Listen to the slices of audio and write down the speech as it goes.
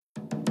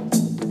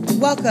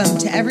Welcome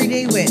to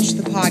Everyday Witch,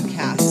 the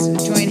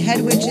podcast. Join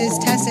head witches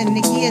Tess and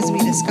Nikki as we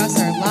discuss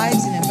our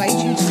lives and invite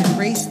you to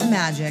embrace the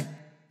magic.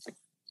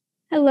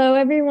 Hello,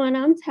 everyone.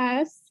 I'm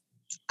Tess.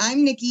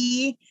 I'm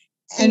Nikki,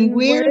 and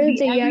we're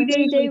the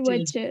Everyday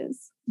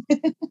Witches.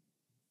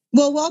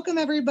 Well, welcome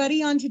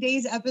everybody on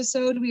today's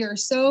episode. We are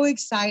so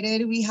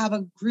excited. We have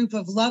a group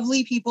of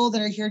lovely people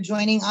that are here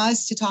joining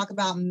us to talk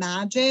about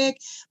magic,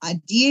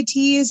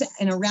 deities,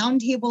 and a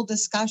roundtable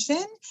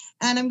discussion.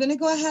 And I'm going to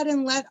go ahead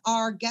and let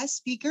our guest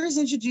speakers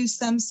introduce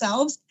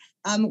themselves.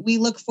 We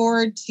look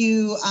forward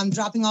to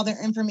dropping all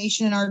their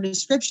information in our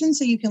description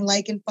so you can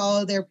like and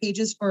follow their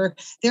pages for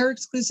their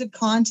exclusive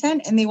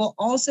content. And they will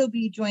also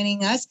be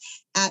joining us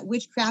at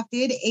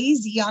Witchcrafted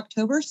AZ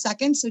October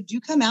 2nd. So do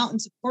come out and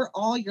support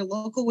all your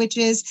local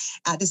witches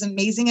at this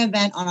amazing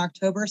event on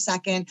October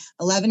 2nd,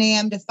 11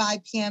 a.m. to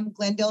 5 p.m.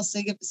 Glendale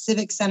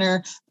Civic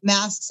Center.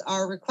 Masks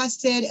are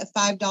requested, a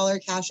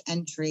 $5 cash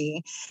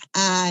entry.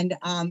 And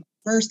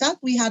first up,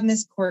 we have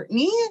Miss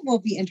Courtney. We'll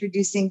be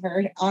introducing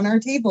her on our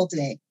table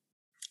today.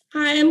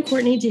 Hi, I'm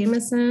Courtney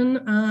Jameson.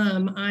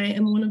 I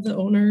am one of the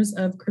owners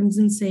of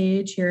Crimson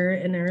Sage here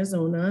in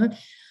Arizona.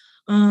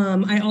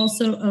 I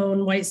also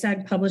own White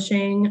Stag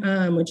Publishing,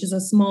 which is a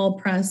small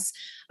press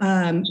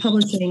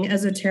publishing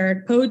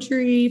esoteric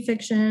poetry,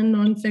 fiction,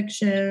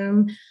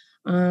 nonfiction.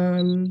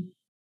 And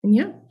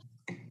yeah.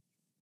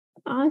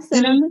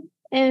 Awesome.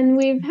 And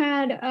we've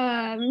had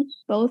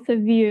both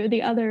of you,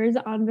 the others,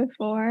 on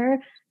before,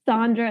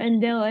 Sandra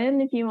and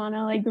Dylan. If you want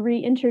to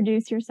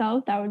reintroduce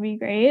yourself, that would be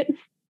great.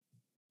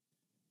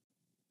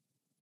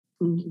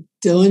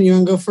 Dylan, you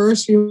want to go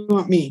first or you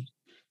want me?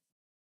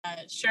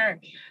 Sure.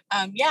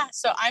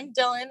 So I'm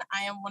Dylan.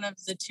 I am one of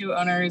the two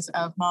owners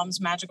of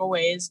Mom's Magical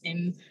Ways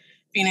in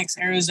Phoenix,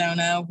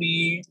 Arizona.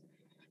 We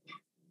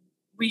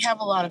have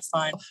a lot of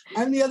fun.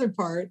 I'm the other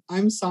part.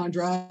 I'm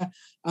Sandra.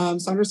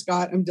 Sandra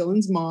Scott. I'm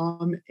Dylan's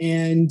mom.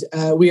 And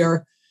we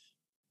are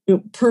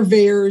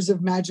purveyors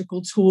of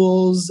magical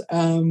tools.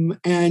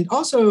 And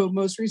also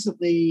most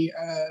recently,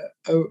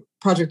 a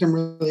project I'm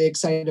really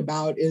excited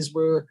about is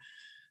we're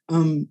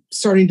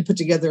starting to put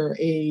together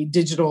a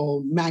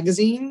digital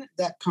magazine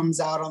that comes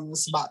out on the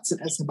Sabbats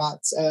and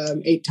Sabbats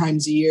 8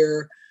 times a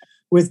year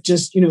with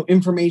just,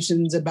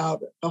 informations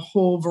about a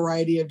whole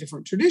variety of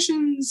different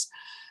traditions.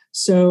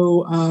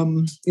 So,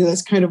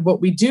 that's kind of what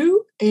we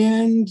do.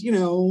 And,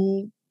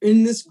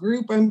 in this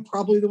group, I'm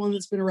probably the one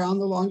that's been around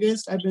the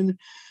longest. I've been,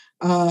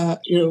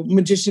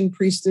 magician,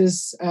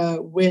 priestess,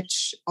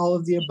 witch, all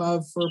of the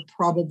above for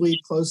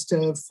probably close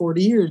to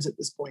 40 years at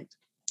this point.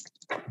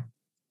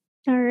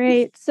 All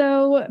right.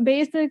 So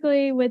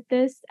basically with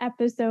this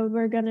episode,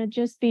 we're going to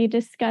just be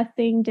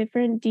discussing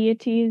different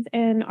deities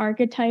and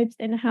archetypes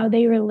and how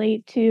they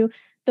relate to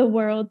the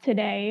world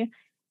today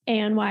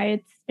and why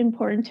it's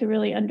important to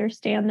really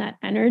understand that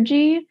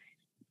energy.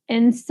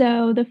 And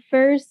so the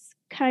first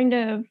kind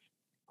of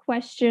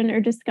question or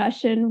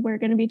discussion we're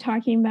going to be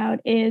talking about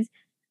is,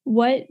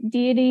 what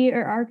deity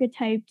or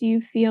archetype do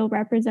you feel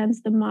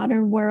represents the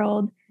modern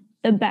world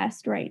the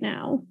best right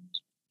now?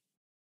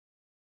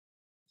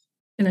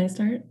 Can I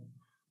start?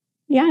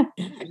 Yeah.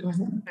 Go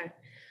ahead. Okay.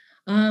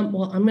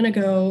 Well, I'm going to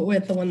go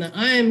with the one that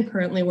I'm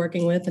currently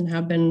working with and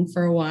have been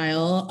for a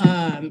while.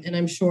 And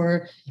I'm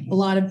sure a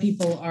lot of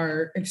people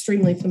are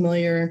extremely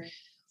familiar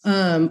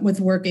with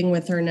working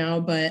with her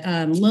now. But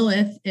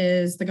Lilith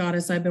is the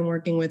goddess I've been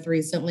working with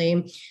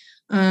recently.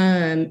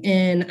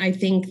 And I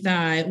think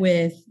that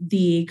with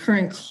the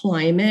current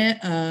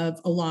climate of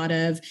a lot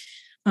of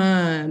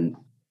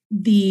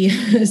the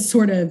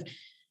sort of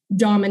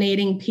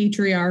dominating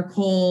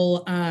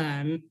patriarchal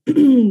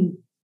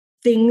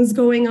things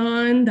going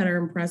on that are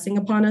impressing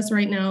upon us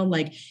right now.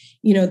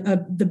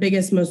 The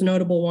biggest, most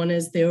notable one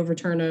is the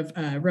overturn of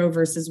Roe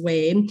versus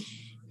Wade.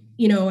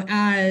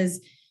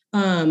 As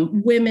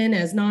women,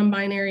 as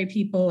non-binary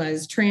people,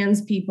 as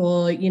trans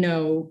people,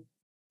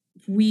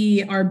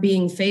 we are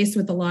being faced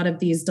with a lot of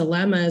these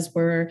dilemmas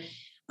where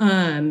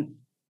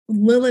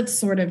Lilith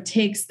sort of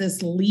takes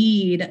this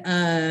lead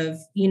of,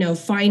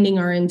 finding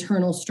our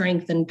internal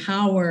strength and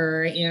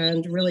power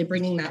and really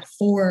bringing that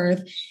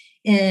forth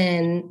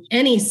in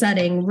any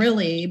setting,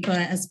 really,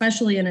 but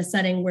especially in a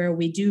setting where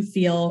we do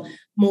feel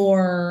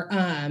more,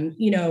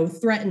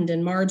 threatened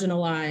and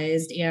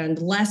marginalized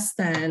and less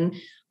than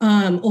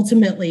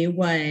ultimately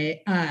what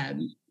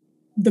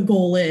the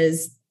goal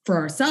is for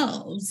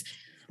ourselves.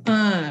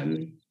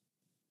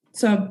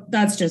 So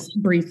that's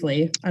just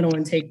briefly. I don't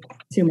want to take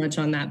too much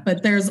on that,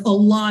 but there's a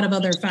lot of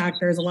other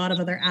factors, a lot of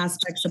other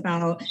aspects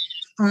about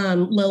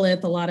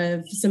Lilith, a lot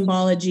of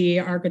symbology,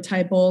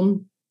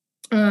 archetypal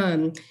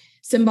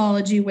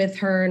symbology with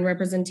her and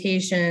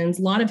representations,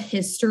 a lot of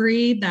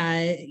history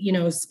that,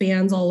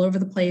 spans all over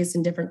the place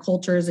in different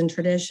cultures and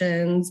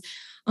traditions,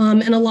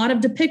 and a lot of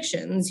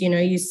depictions.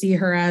 You see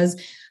her as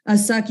a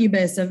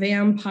succubus, a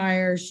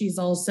vampire. She's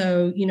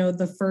also,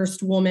 the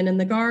first woman in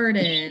the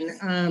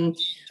garden,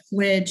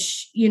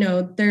 which,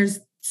 there's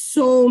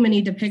so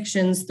many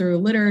depictions through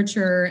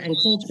literature and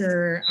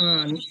culture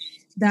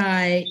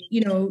that,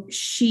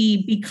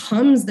 she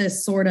becomes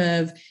this sort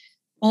of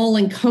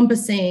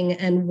all-encompassing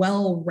and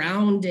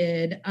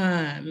well-rounded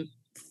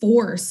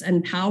force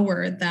and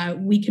power that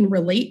we can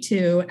relate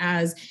to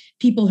as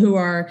people who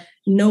are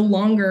no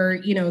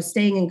longer,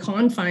 staying in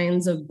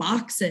confines of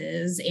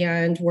boxes,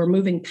 and we're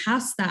moving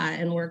past that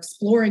and we're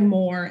exploring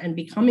more and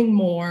becoming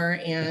more.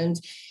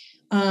 And,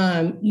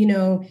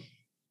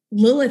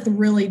 Lilith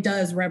really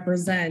does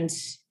represent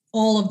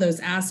all of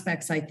those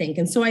aspects, I think.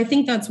 And so I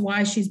think that's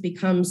why she's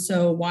become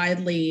so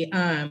widely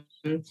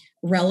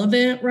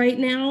relevant right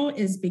now,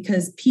 is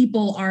because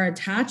people are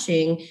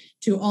attaching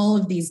to all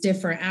of these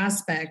different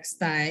aspects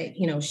that,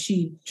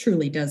 she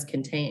truly does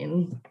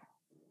contain.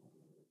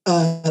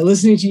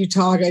 Listening to you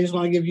talk, I just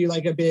want to give you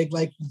like a big,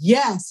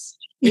 yes,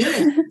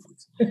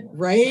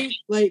 right?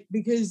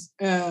 Because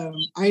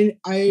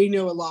I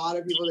know a lot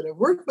of people that have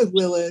worked with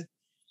Lilith,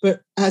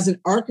 but as an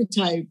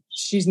archetype,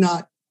 she's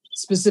not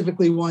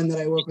specifically one that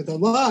I work with a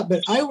lot,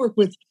 but I work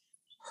with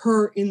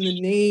her in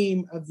the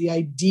name of the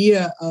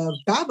idea of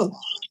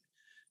Babylon,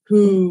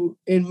 who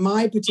in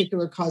my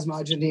particular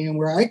cosmogony and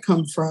where I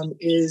come from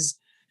is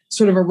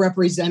sort of a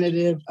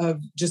representative of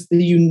just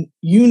the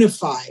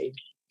unified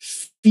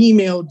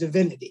female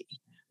divinity,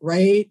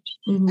 right?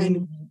 Mm-hmm.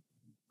 And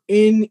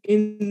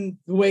in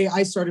the way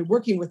I started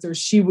working with her,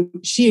 she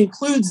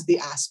includes the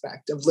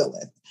aspect of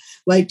Lilith.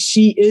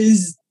 She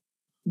is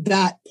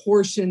that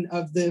portion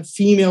of the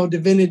female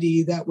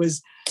divinity that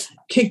was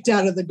kicked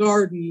out of the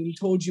garden and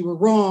told you were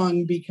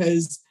wrong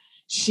because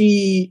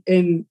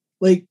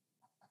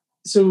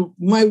so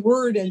my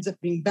word ends up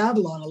being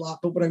Babylon a lot.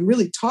 But what I'm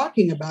really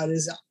talking about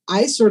is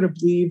I sort of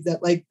believe that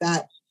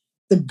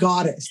the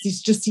goddess,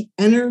 it's just the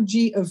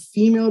energy of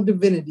female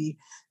divinity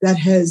that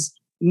has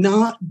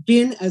not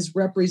been as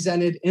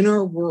represented in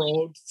our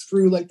world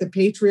through the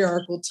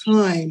patriarchal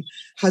time,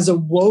 has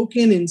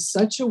awoken in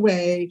such a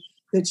way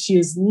that she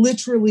is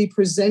literally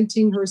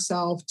presenting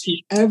herself to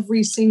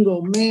every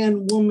single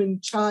man, woman,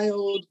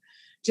 child,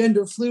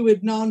 gender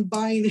fluid,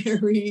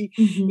 non-binary,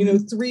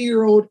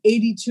 3-year-old,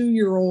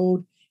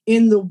 82-year-old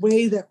in the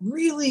way that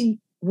really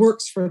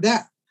works for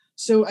them.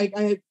 So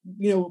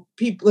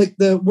people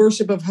the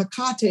worship of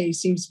Hecate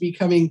seems to be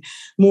becoming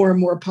more and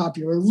more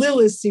popular.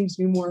 Lilith seems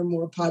to be more and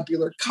more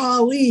popular.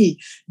 Kali,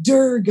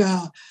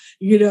 Durga,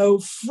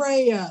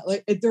 Freya,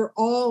 they're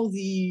all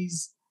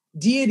these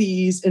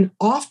deities, and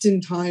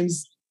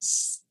oftentimes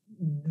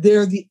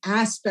they're the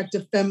aspect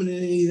of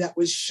femininity that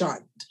was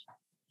shunned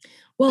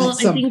at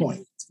some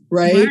point,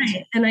 right?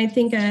 And I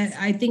think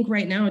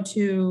right now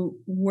too,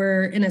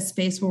 we're in a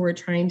space where we're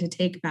trying to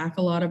take back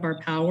a lot of our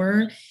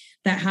power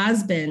that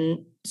has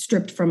been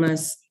stripped from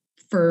us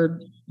for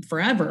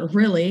forever,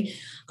 really.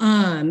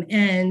 And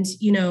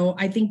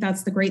I think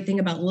that's the great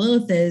thing about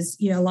Lilith is,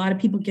 a lot of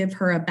people give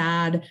her a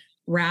bad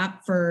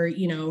rap for,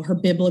 her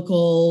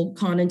biblical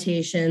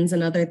connotations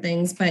and other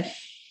things. But,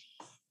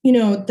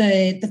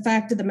 the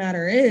fact of the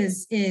matter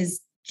is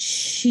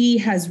she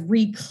has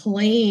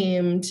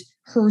reclaimed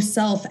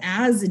herself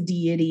as a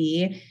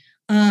deity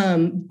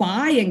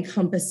by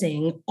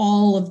encompassing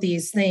all of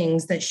these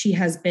things that she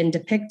has been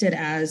depicted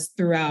as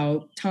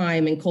throughout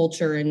time and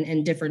culture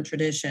and different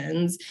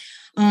traditions.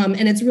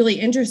 And it's really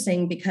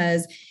interesting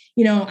because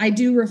I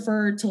do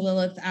refer to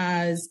Lilith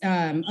as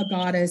a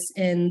goddess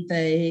in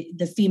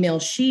the female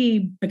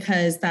she,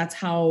 because that's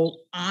how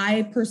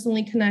I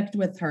personally connect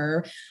with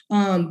her.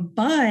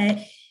 But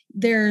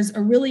there's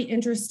a really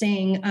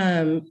interesting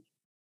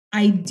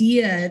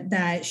idea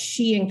that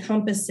she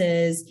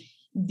encompasses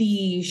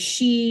the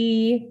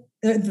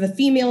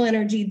female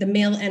energy, the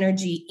male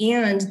energy,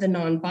 and the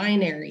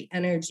non-binary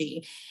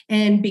energy.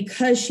 And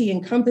because she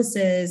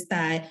encompasses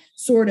that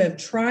sort of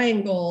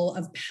triangle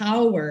of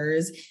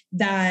powers,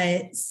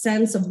 that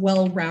sense of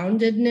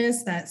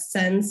well-roundedness, that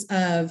sense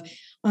of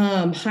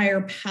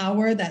higher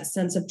power, that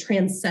sense of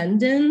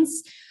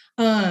transcendence,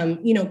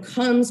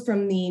 comes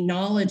from the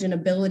knowledge and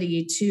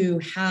ability to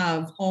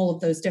have all of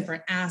those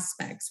different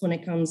aspects when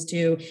it comes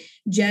to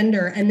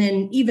gender. And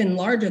then even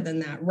larger than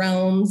that,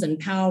 realms and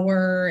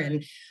power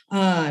and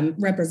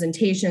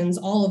representations,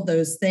 all of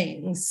those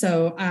things.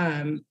 So,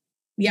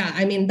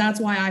 that's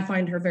why I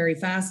find her very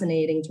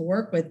fascinating to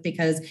work with,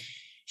 because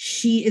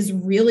she is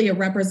really a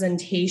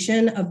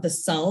representation of the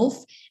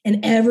self,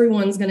 and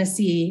everyone's going to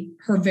see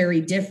her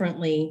very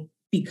differently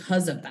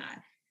because of that.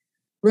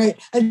 Right.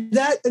 And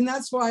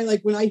that's why,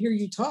 when I hear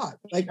you talk,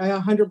 I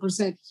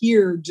 100%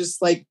 hear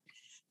just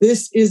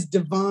this is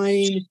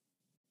divine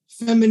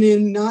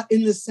feminine, not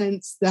in the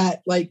sense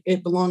that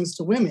it belongs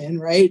to women,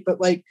 right? But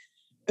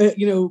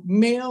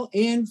male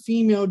and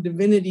female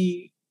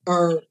divinity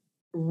are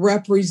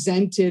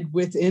represented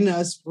within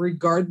us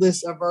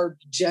regardless of our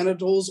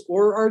genitals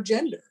or our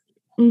gender,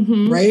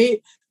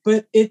 right?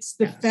 But it's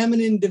the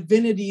feminine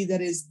divinity that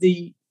is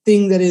the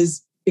thing that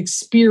is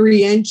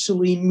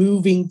experientially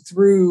moving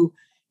through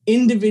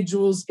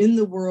individuals in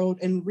the world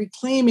and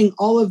reclaiming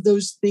all of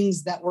those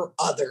things that were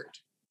othered.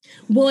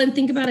 Well, and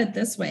think about it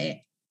this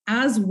way.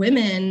 As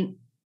women,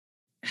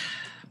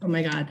 oh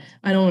my God,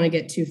 I don't want to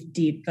get too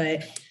deep,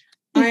 but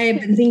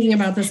I've been thinking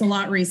about this a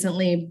lot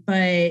recently,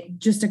 but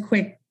just a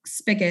quick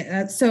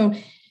spigot. So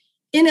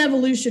in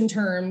evolution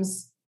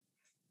terms,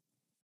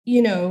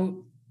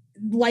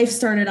 life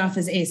started off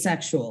as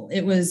asexual.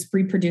 It was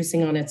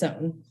reproducing on its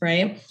own,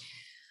 right?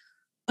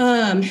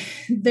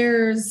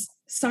 There's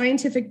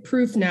scientific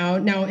proof now.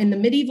 Now, in the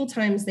medieval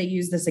times, they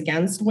used this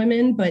against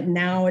women, but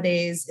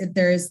nowadays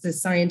there is the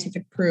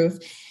scientific proof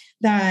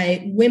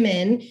that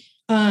women,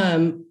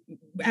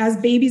 as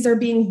babies are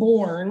being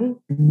born,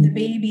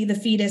 the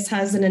fetus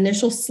has an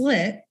initial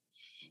slit,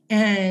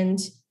 and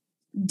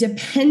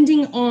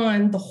depending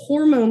on the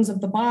hormones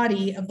of the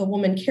body of the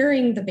woman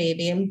carrying the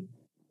baby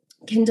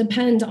can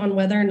depend on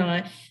whether or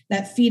not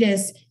that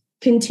fetus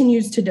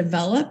continues to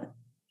develop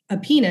a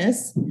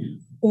penis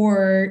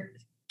or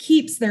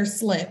keeps their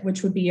slit,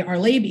 which would be our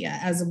labia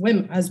as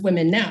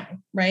women now,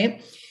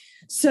 right?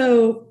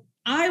 So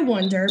I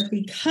wonder,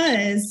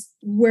 because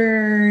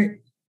we're,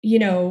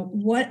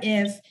 what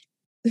if,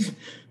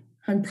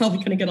 I'm probably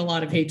going to get a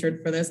lot of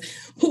hatred for this,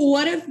 but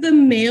what if the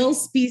male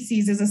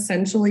species is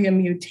essentially a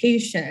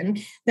mutation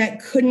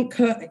that couldn't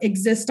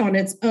exist on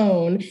its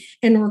own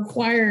and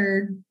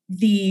required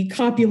the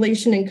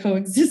copulation and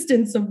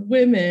coexistence of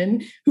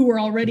women who were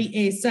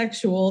already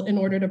asexual in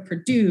order to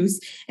produce,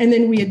 and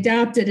then we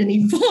adapted and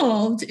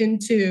evolved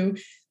into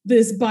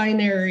this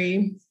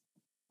binary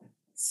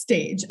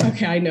stage.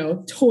 Okay, I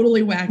know,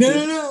 totally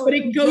wacky, but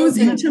it goes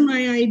into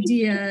my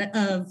idea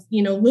of,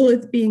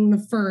 Lilith being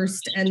the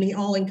first and the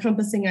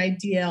all-encompassing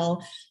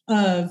ideal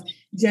of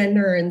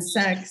gender and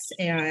sex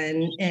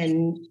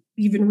and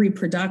even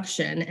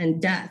reproduction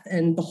and death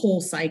and the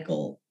whole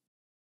cycle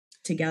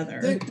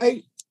together.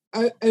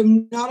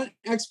 I'm not an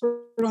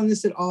expert on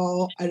this at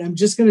all, and I'm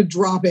just going to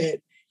drop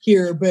it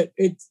here, but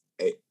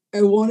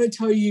I want to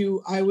tell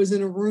you, I was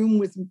in a room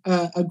with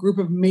a group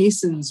of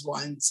Masons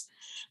once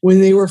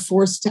when they were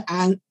forced to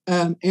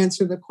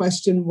answer the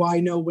question, why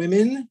no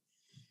women?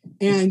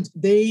 And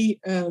they,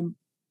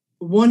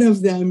 one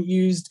of them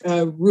used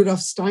Rudolf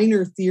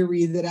Steiner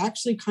theory that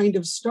actually kind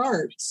of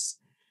starts.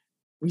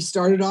 We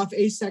started off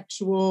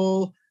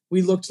asexual.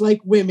 We looked like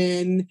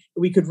women.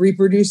 We could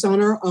reproduce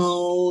on our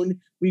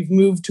own. We've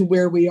moved to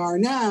where we are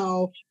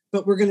now,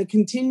 but we're going to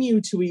continue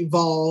to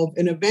evolve.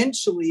 And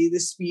eventually the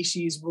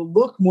species will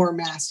look more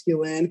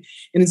masculine.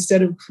 And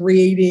instead of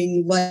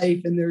creating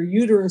life in their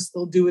uterus,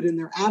 they'll do it in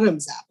their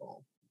Adam's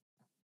apple.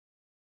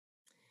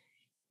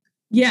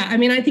 Yeah. I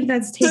mean, I think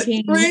that's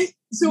taking right.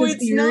 So it's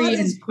theory not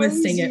and as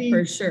twisting crazy, it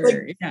for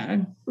sure.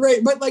 Yeah.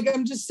 Right. But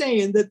I'm just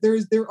saying that there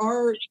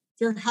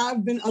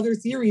have been other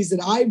theories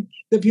that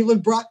people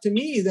have brought to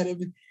me that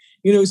have,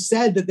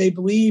 said that they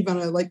believe on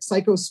a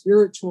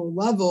psycho-spiritual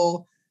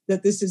level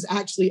that this is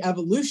actually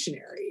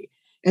evolutionary,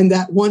 and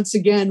that once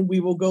again,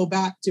 we will go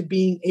back to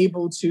being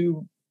able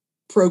to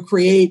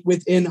procreate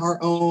within our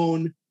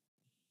own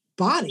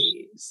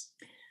bodies.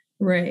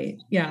 Right.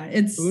 Yeah.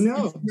 It's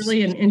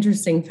really an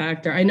interesting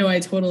factor. I know I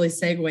totally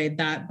segued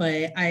that,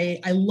 but I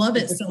love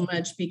it so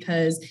much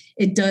because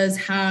it does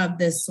have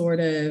this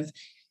sort of,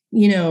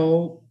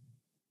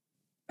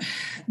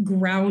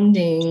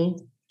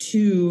 grounding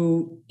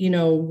to,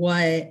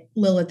 what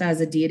Lilith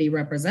as a deity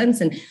represents.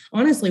 And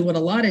honestly, what a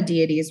lot of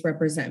deities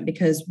represent,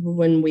 because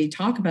when we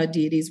talk about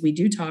deities, we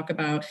do talk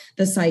about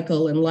the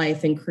cycle and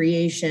life and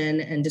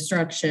creation and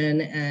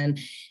destruction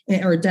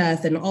or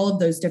death and all of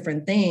those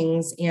different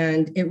things.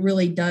 And it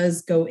really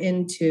does go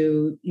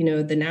into,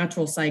 the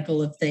natural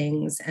cycle of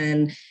things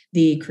and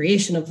the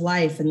creation of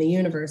life and the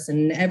universe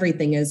and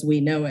everything as we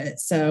know it.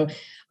 So,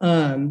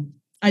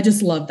 I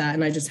just love that.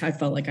 And I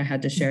felt like I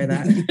had to share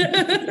that.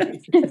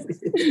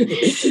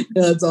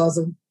 That's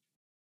awesome.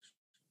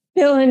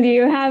 Dylan, do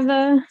you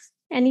have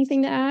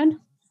anything to add?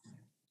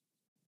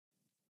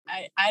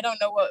 I don't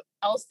know what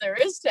else there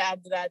is to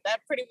add to that.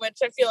 That pretty much,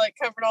 I feel like,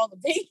 covered all the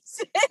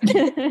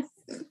bases.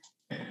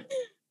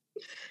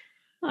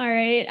 All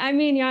right. I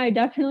mean, yeah, I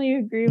definitely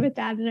agree with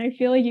that. And I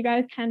feel like you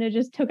guys kind of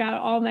just took out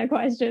all my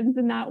questions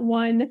in that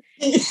one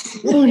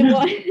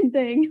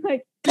thing.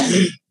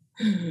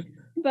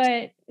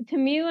 But to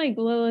me,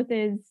 Lilith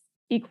is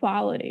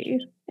equality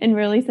and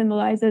really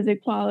symbolizes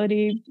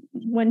equality.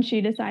 When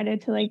she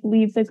decided to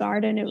leave the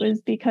garden, it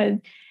was because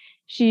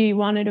she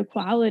wanted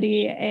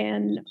equality,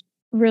 and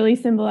really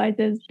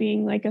symbolizes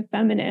being a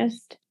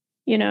feminist,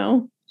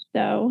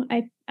 So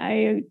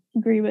I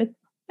agree with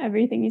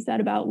everything you said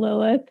about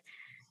Lilith.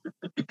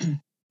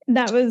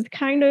 That was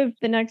kind of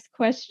the next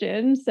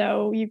question.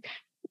 So you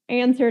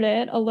answered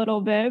it a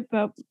little bit,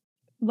 but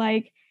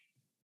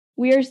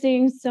we are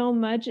seeing so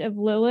much of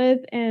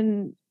Lilith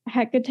and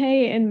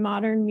Hecate in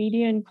modern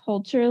media and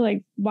culture.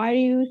 Why do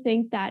you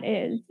think that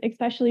is,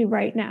 especially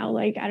right now?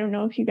 I don't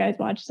know if you guys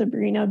watch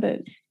Sabrina,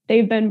 but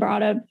they've been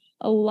brought up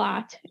a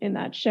lot in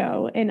that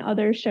show and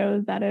other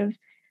shows that have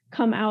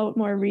come out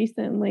more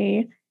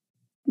recently.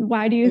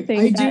 Why do you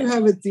think I do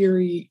have a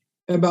theory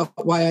about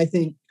why I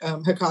think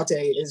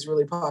Hecate is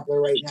really popular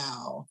right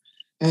now.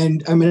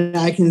 And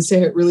I can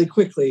say it really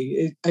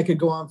quickly. I could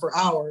go on for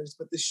hours,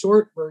 but the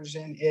short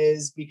version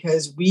is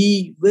because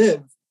we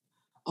live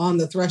on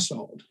the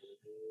threshold.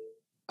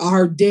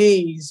 Our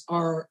days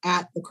are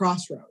at the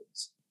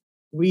crossroads.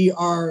 We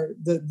are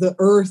the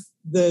earth,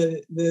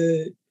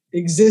 the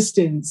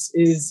existence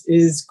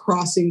is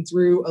crossing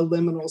through a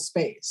liminal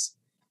space.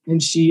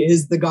 And she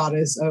is the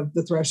goddess of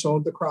the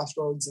threshold, the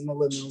crossroads, and the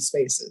liminal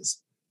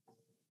spaces.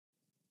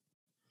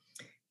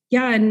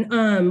 Yeah.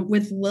 And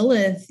with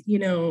Lilith,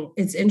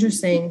 it's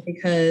interesting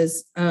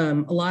because a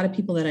lot of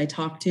people that I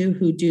talk to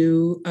who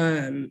do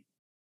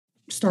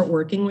start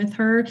working with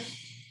her,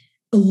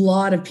 a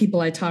lot of people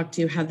I talk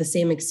to have the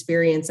same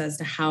experience as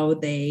to how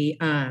they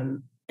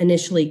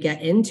initially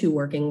get into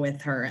working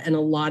with her. And a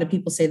lot of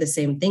people say the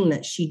same thing,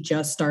 that she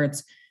just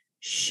starts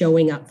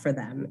showing up for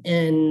them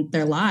in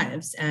their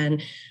lives.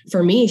 And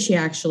for me, she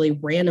actually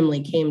randomly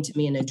came to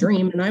me in a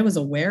dream, and I was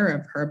aware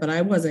of her, but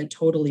I wasn't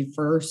totally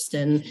versed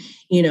in,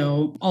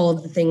 all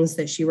of the things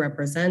that she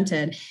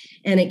represented.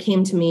 And it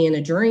came to me in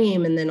a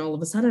dream. And then all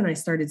of a sudden I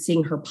started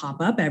seeing her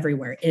pop up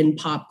everywhere in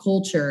pop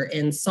culture,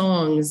 in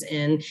songs,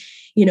 and,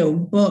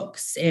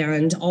 books,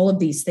 and all of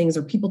these things,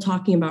 or people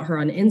talking about her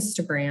on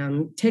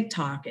Instagram,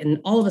 TikTok. And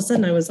all of a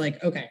sudden I was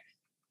like, okay,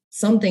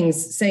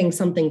 something's saying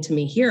something to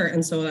me here.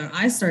 And so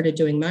I started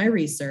doing my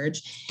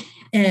research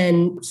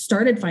and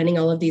started finding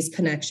all of these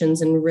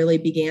connections and really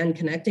began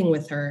connecting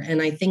with her.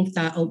 And I think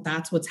that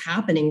that's what's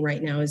happening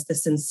right now, is the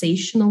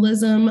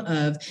sensationalism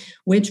of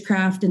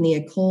witchcraft and the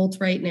occult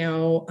right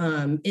now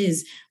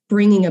is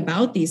bringing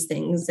about these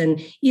things. And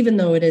even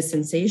though it is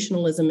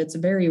sensationalism, it's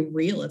very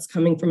real. It's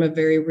coming from a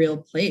very real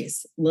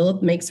place.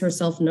 Lilith makes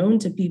herself known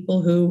to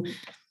people who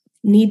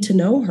need to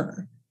know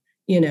her.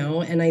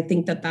 And I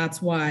think that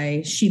that's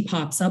why she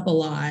pops up a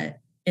lot,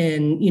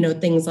 and,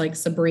 things like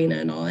Sabrina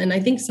and all. And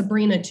I think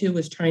Sabrina too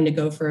was trying to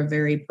go for a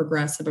very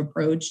progressive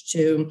approach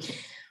to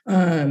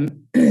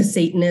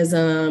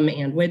Satanism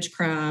and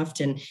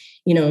witchcraft, and,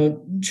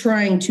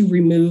 trying to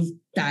remove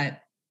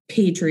that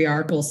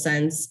patriarchal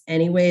sense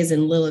anyways.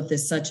 And Lilith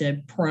is such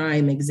a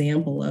prime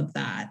example of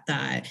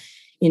that,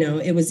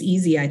 it was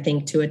easy, I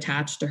think, to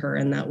attach to her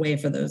in that way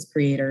for those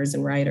creators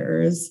and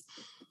writers.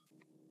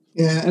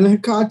 Yeah, and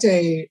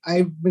Hecate,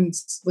 I've been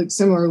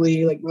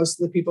similarly, like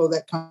most of the people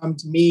that come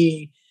to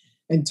me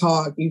and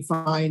talk, you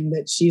find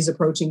that she's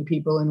approaching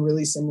people in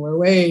really similar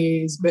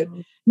ways. But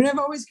I've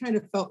always kind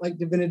of felt like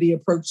divinity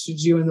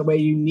approaches you in the way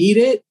you need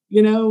it,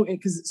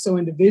 because it's so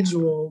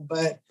individual.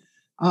 But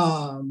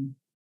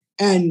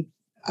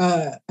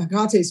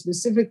Hecate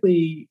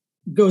specifically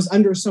goes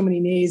under so many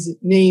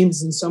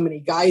names and so many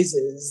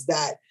guises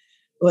that,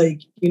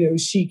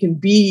 she can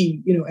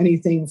be,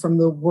 anything from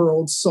the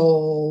world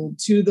soul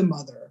to the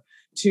mother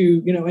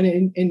to,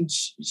 and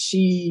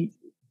she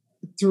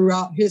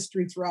throughout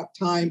history, throughout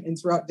time, and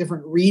throughout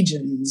different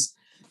regions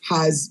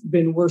has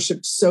been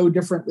worshipped so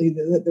differently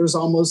that there's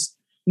almost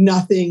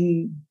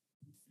nothing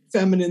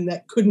feminine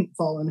that couldn't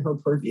fall in her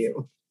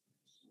purview.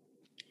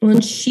 Well,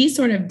 and she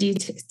sort of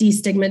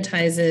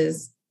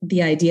destigmatizes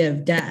the idea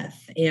of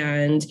death,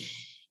 and,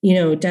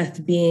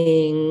 death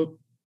being...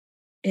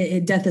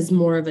 death is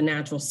more of a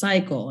natural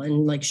cycle,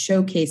 and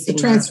showcasing the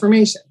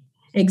transformation.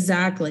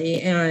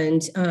 Exactly.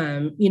 And,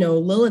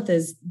 Lilith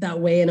is that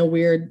way in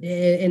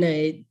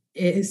a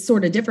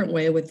sort of different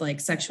way with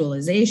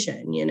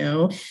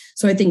sexualization,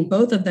 so I think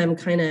both of them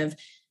kind of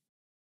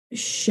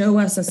show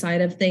us a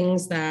side of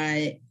things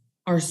that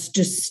are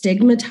just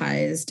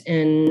stigmatized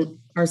in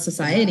our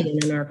society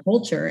and in our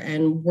culture.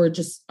 And we're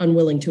just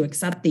unwilling to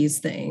accept these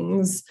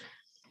things.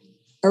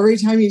 Every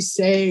time you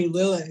say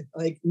Lilith,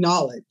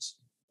 knowledge,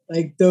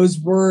 those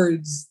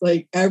words,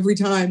 every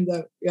time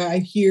that I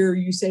hear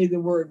you say the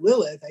word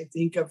Lilith, I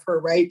think of her,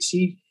 right?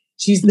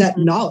 She's that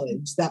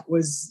knowledge that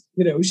was,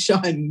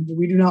 shunned.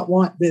 We do not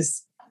want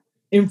this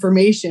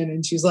information.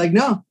 And she's like,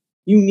 no,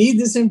 you need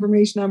this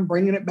information. I'm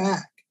bringing it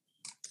back.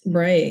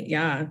 Right.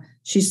 Yeah.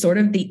 She's sort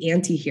of the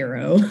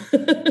anti-hero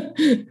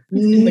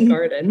in the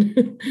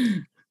garden.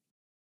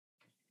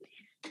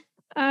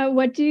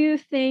 What do you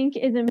think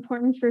is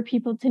important for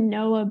people to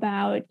know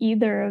about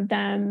either of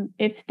them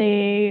if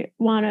they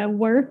want to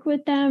work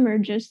with them or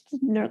just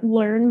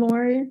learn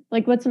more?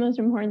 What's the most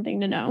important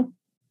thing to know?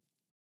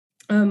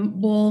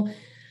 Well,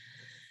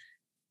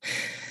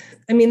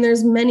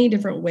 there's many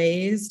different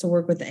ways to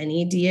work with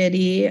any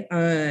deity.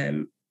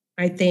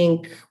 I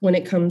think when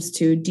it comes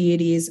to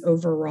deities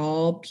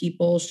overall,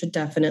 people should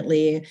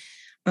definitely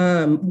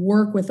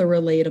work with a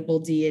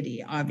relatable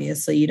deity.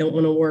 Obviously, you don't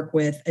want to work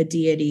with a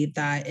deity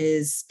that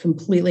is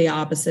completely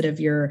opposite of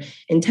your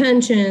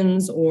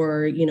intentions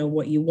or,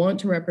 what you want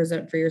to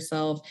represent for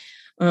yourself.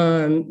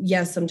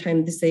 Yes,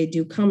 sometimes they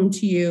do come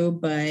to you,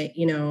 but,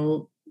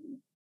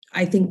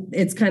 I think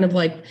it's kind of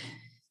like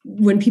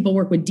when people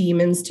work with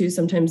demons too,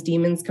 sometimes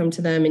demons come to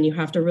them and you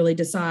have to really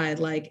decide,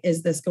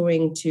 is this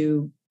going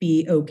to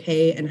be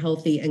okay and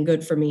healthy and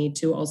good for me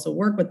to also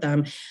work with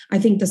them? I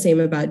think the same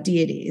about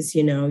deities.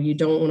 You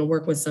don't want to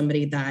work with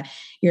somebody that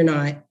you're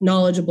not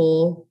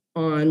knowledgeable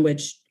on,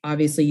 which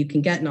obviously you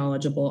can get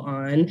knowledgeable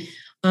on.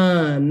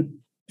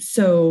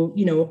 So,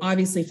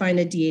 obviously find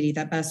a deity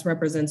that best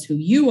represents who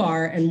you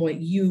are and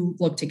what you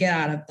look to get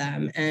out of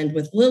them. And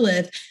with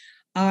Lilith,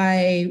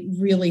 I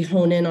really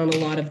hone in on a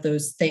lot of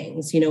those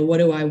things. What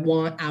do I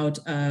want out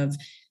of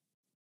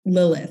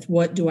Lilith?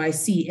 What do I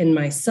see in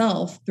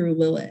myself through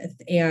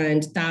Lilith?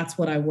 And that's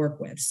what I work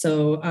with.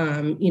 So,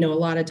 a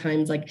lot of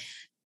times, like,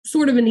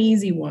 sort of an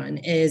easy one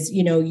is,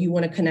 you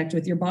want to connect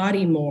with your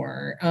body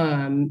more.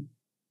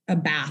 A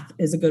bath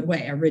is a good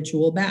way, a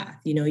ritual bath.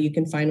 You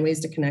can find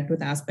ways to connect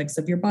with aspects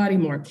of your body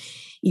more.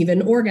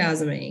 Even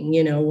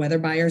orgasming, whether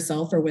by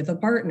yourself or with a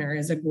partner,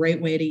 is a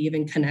great way to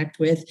even connect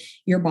with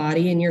your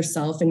body and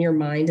yourself and your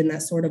mind in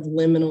that sort of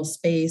liminal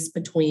space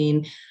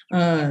between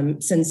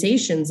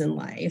sensations in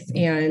life.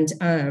 And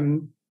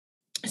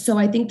so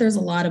I think there's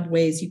a lot of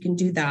ways you can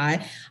do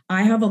that.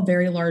 I have a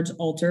very large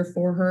altar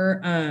for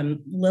her.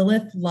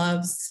 Lilith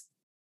loves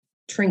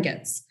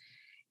trinkets.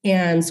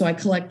 And so I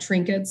collect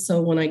trinkets.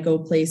 So when I go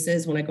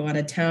places, when I go out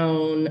of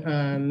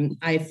town,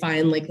 I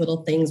find like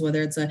little things,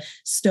 whether it's a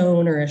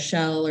stone or a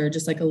shell or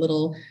just like a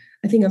little,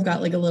 I think I've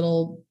got like a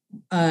little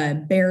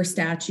bear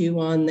statue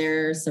on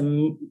there,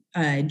 some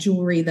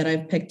jewelry that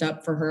I've picked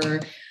up for her.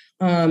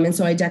 And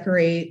so I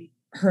decorate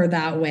her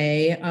that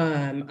way.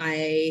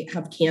 I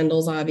have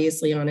candles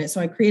obviously on it.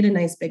 So I create a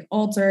nice big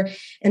altar,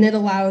 and it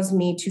allows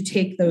me to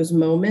take those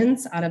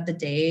moments out of the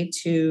day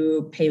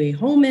to pay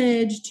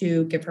homage,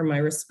 to give her my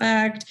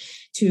respect,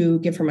 to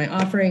give her my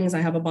offerings.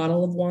 I have a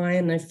bottle of wine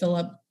and I fill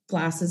up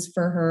glasses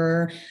for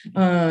her,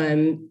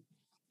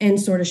 and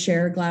sort of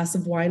share a glass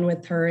of wine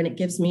with her. And it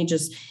gives me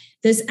just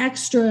this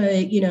extra,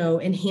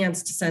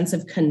 enhanced sense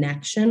of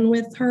connection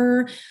with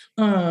her,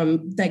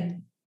 that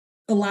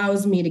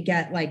allows me to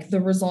get like the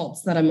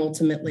results that I'm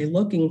ultimately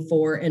looking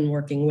for in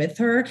working with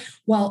her,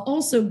 while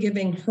also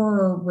giving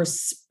her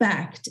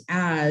respect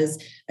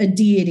as a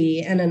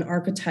deity and an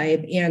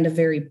archetype and a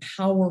very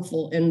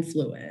powerful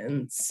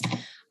influence.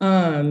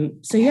 So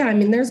yeah, I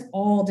mean, there's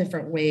all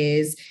different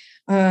ways,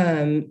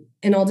 and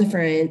all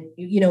different,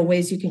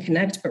 ways you can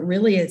connect, but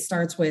really it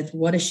starts with,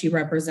 what does she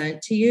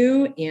represent to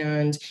you?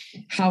 And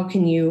how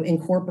can you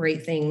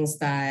incorporate things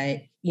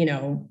that,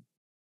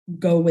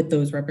 go with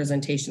those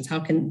representations?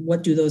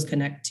 What do those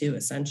connect to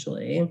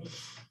essentially?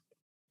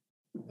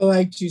 I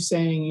liked you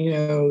saying,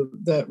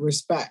 the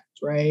respect,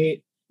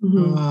 right?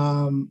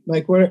 Mm-hmm.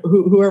 Like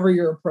whoever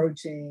you're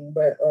approaching,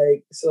 but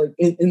like, so like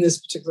in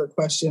this particular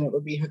question, it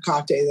would be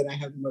Hecate that I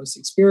have the most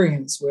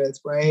experience with,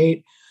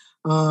 right?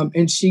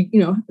 And she,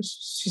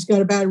 she's got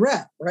a bad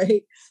rep,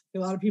 right? A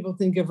lot of people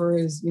think of her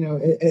as,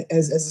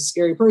 as a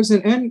scary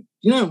person, and,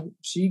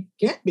 she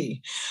can't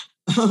be.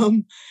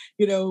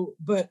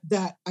 But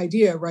that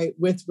idea, right,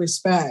 with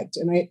respect.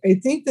 And I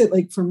think that,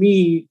 like, for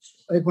me,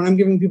 like when I'm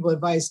giving people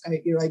advice,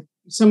 like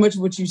so much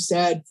of what you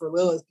said for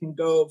Lilith can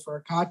go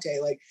for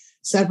Hecate, like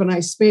set up a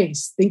nice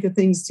space, think of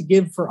things to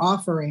give for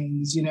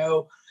offerings,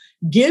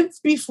 give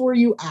before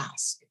you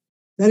ask.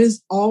 That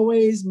is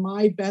always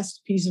my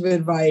best piece of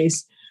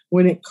advice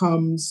when it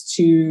comes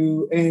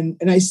to, and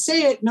I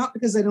say it not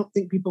because I don't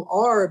think people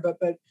are, but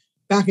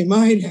back in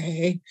my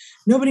day,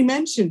 nobody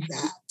mentioned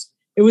that.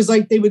 It was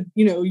like they would,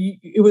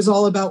 it was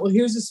all about, well,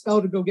 here's a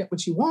spell to go get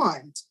what you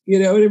want. You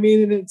know what I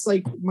mean? And it's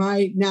like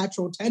my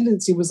natural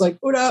tendency was like,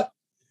 hold up.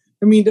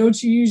 I mean,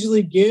 don't you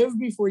usually give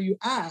before you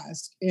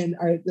ask? And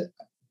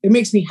it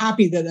makes me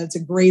happy that that's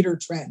a greater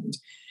trend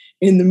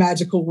in the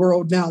magical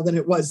world now than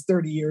it was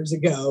 30 years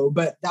ago.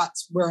 But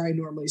that's where I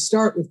normally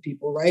start with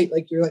people, right?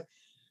 Like you're like,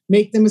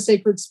 make them a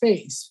sacred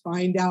space,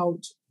 find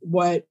out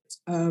what,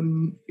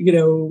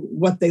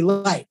 what they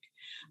like.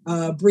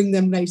 Bring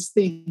them nice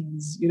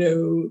things,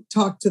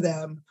 talk to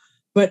them.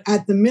 But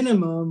at the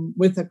minimum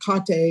with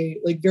Hecate,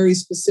 like very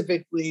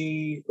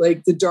specifically,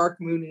 like the dark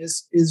moon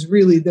is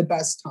really the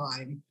best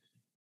time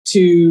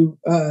to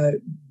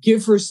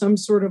give her some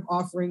sort of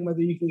offering,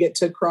 whether you can get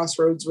to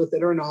crossroads with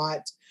it or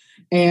not.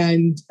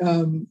 And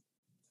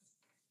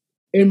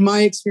in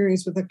my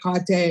experience with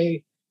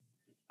Hecate,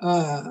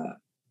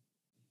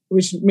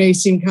 which may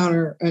seem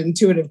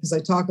counterintuitive because I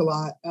talk a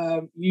lot,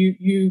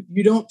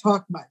 you don't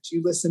talk much,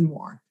 you listen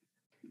more.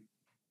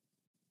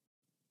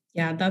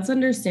 Yeah, that's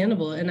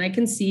understandable. And I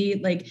can see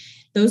like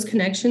those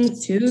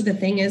connections too. The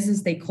thing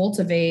is they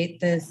cultivate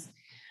this,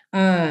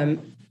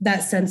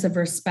 that sense of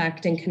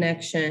respect and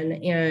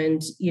connection.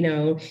 And,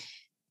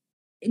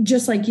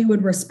 just like you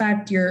would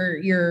respect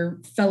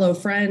your fellow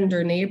friend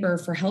or neighbor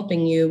for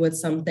helping you with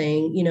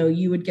something,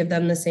 you would give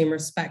them the same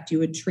respect. You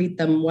would treat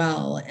them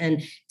well.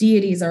 And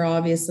deities are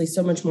obviously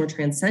so much more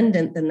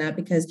transcendent than that,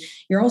 because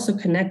you're also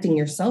connecting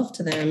yourself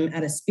to them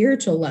at a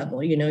spiritual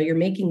level. You're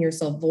making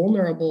yourself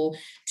vulnerable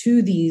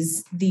to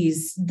this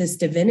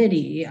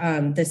divinity,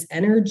 this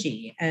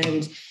energy.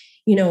 And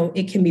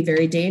it can be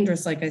very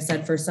dangerous, like I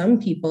said, for some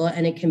people,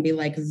 and it can be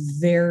like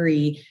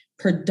very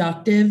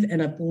productive and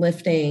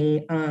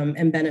uplifting,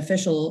 and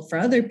beneficial for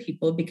other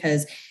people,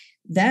 because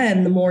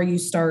then the more you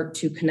start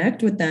to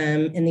connect with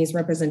them in these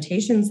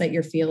representations that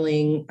you're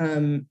feeling,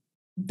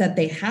 that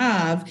they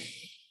have,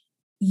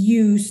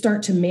 you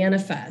start to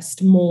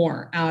manifest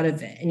more out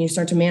of it, and you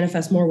start to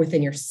manifest more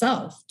within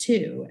yourself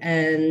too.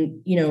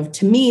 And,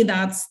 to me,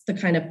 that's the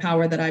kind of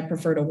power that I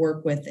prefer to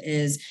work with,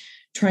 is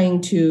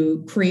trying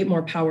to create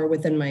more power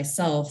within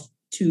myself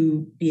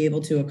to be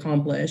able to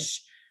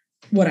accomplish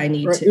what I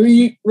need right.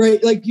 to.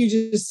 Right. Like you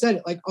just said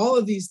it, like all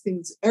of these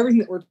things, everything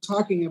that we're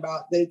talking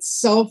about, that's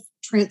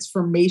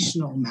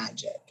self-transformational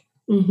magic,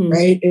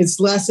 right? It's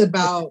less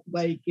about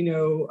like,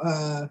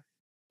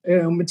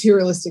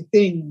 materialistic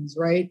things,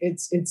 right?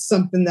 It's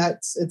something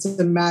it's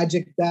a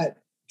magic that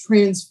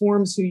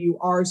transforms who you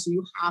are. So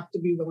you have to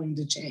be willing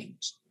to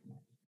change.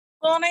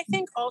 Well, and I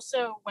think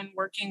also when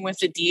working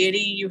with a deity,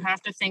 you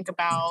have to think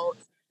about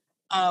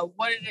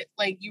what it,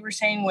 like you were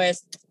saying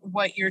with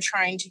what you're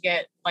trying to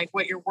get, like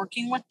what you're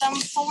working with them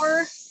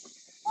for.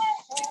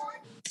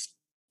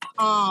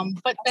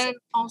 But then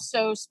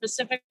also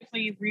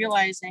specifically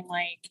realizing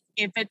like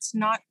if it's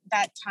not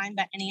that time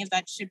that any of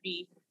that should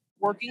be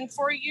working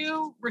for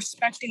you,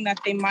 respecting that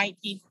they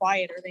might be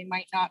quiet or they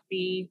might not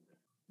be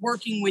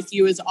working with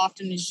you as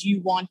often as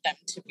you want them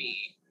to be.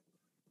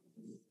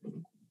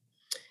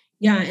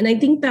 Yeah. And I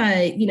think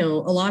that,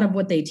 a lot of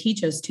what they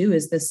teach us too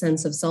is this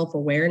sense of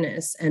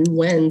self-awareness and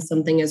when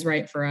something is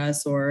right for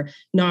us or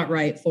not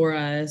right for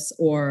us,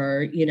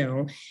 or,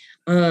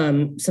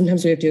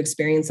 sometimes we have to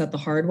experience that the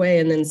hard way.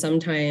 And then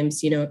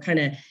sometimes, it kind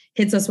of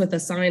hits us with a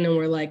sign and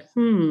we're like,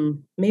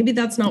 maybe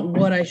that's not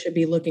what I should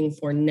be looking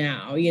for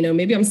now.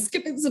 Maybe I'm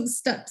skipping some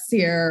steps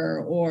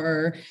here,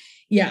 or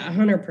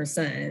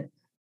 100%.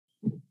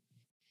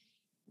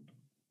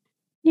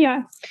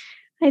 Yeah.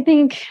 I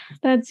think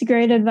that's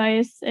great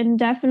advice, and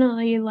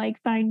definitely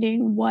like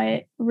finding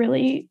what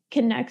really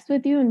connects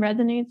with you and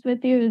resonates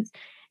with you is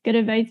good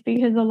advice,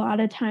 because a lot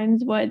of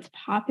times what's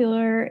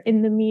popular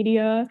in the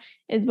media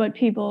is what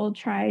people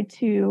try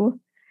to,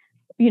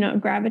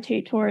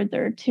 gravitate towards,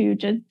 or to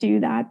just do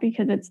that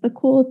because it's the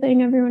cool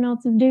thing everyone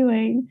else is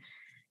doing.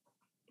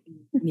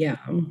 Yeah.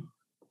 When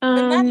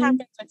that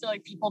happens, I feel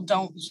like people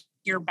don't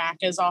hear back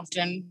as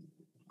often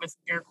with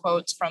air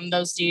quotes from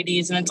those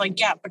deities, and it's like,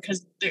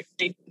 because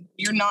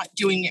you're not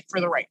doing it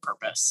for the right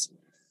purpose.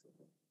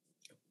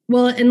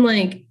 Well, and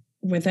like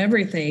with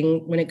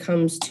everything, when it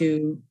comes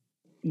to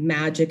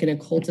magic and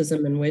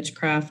occultism and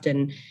witchcraft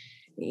and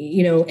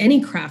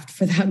any craft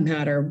for that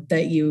matter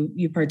that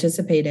you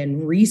participate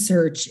in,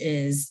 research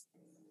is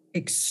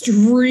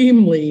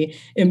extremely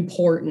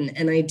important.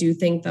 And I do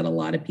think that a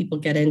lot of people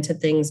get into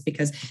things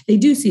because they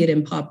do see it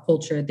in pop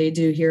culture. They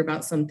do hear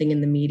about something in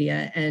the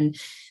media and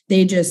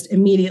they just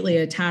immediately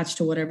attach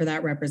to whatever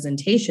that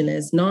representation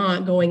is,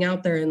 not going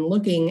out there and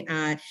looking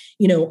at,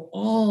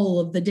 all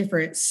of the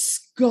different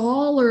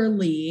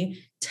scholarly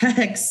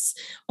texts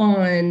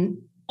on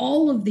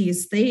all of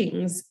these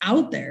things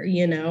out there,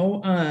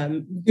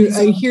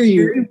 I hear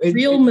you.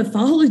 Real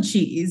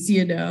mythologies,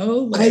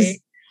 like.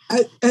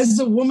 As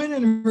a woman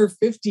in her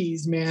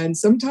 50s, man,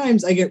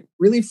 sometimes I get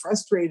really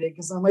frustrated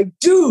because I'm like,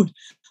 dude,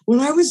 when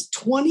I was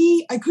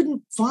 20, I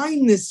couldn't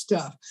find this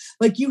stuff.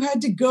 Like you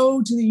had to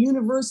go to the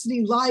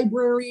university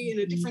library in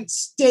a different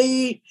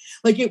state.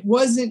 Like it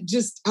wasn't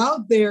just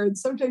out there. And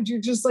sometimes you're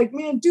just like,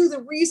 man, do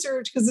the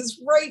research because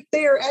it's right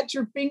there at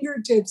your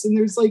fingertips. And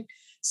there's like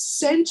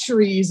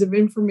centuries of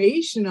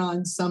information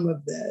on some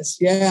of this.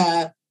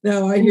 Yeah.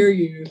 No, I hear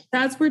you.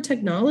 That's where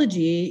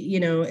technology,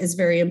 is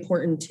very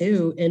important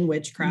too in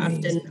witchcraft.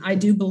 Amazing. And I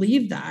do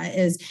believe that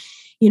is,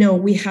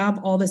 we have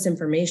all this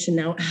information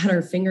now at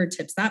our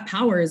fingertips. That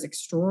power is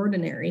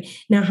extraordinary.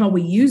 Now, how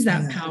we use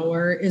that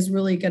power is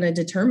really going to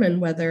determine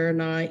whether or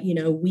not,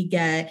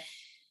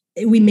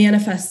 we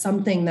manifest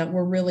something that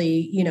we're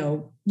really,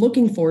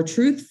 looking for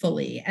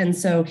truthfully. And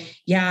so,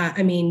 you got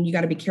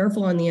to be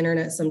careful on the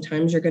internet.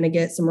 Sometimes you're going to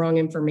get some wrong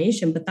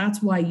information, but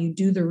that's why you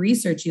do the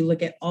research. You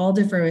look at all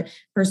different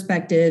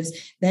perspectives,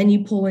 then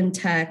you pull in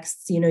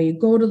texts, you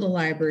go to the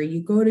library,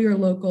 you go to your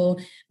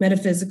local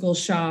metaphysical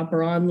shop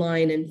or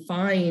online and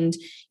find,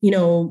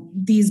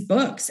 these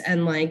books.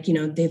 And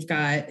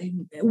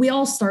we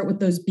all start with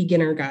those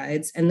beginner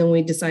guides and then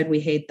we decide we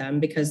hate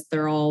them because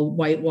they're all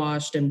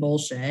whitewashed and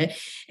bullshit.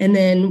 And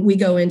then we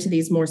go into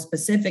these more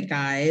specific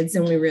guides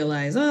and we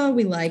realize, oh,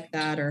 we like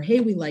that, or,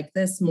 hey, we like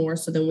this more.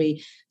 So then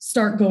we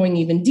start going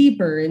even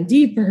deeper and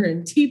deeper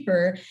and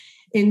deeper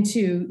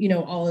into,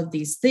 all of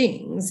these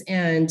things.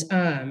 And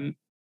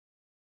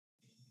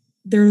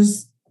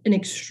there's an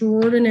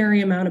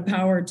extraordinary amount of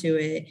power to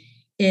it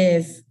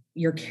if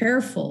you're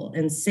careful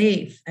and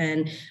safe,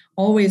 and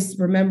always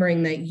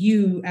remembering that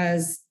you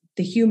as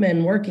the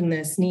human working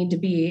this need to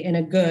be in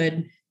a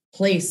good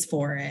place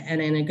for it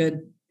and in a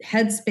good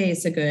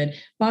headspace, a good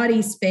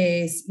body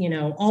space,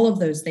 all of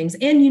those things.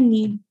 And you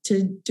need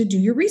to do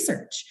your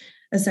research,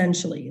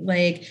 essentially.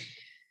 Like,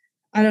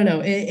 I don't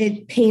know,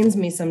 it pains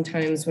me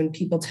sometimes when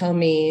people tell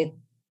me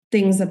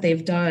things that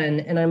they've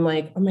done. And I'm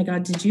like, oh my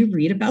God, did you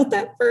read about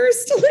that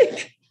first?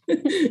 Like,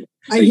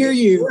 I hear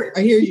you.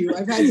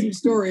 I've had some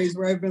stories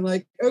where I've been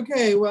like,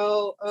 okay,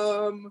 well,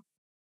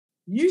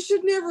 you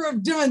should never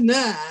have done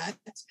that.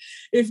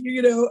 If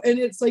and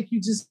it's like,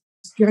 you just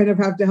kind of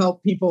have to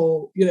help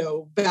people,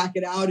 back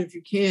it out if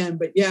you can.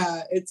 But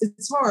yeah,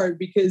 it's hard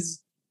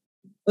because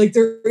like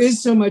there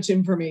is so much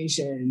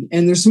information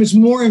and there's so much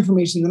more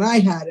information than I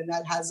had. And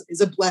that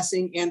is a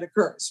blessing and a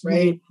curse.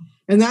 Right. Mm-hmm.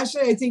 And that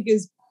I think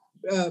is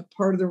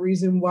part of the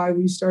reason why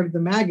we started the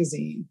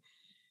magazine.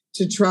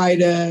 to try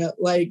to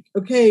like,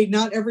 okay,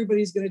 not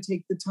everybody's going to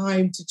take the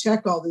time to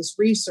check all this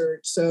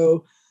research.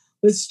 So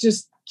let's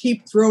just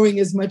keep throwing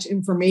as much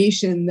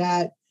information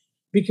that,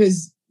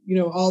 because, you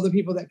know, all the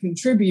people that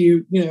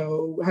contribute, you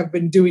know, have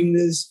been doing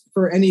this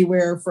for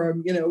anywhere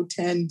from, you know,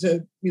 10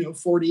 to,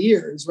 40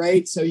 years,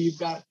 right? So you've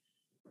got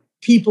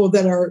people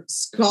that are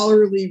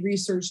scholarly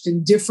researched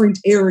in different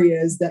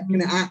areas that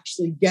can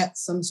actually get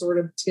some sort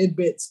of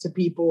tidbits to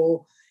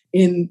people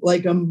in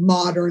like a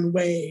modern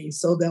way,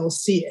 so they'll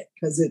see it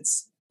because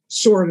it's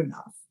short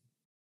enough.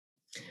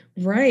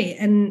 Right.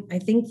 And I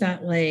think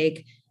that,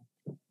 like,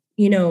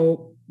 you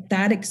know,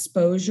 that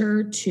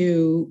exposure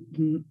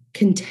to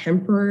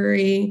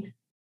contemporary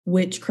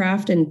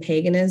witchcraft and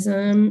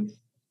paganism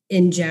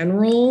in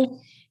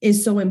general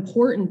is so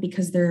important,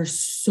 because there are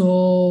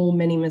so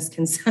many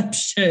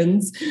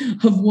misconceptions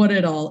of what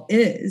it all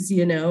is,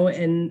 you know?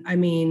 And I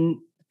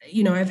mean,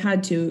 you know, I've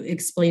had to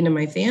explain to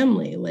my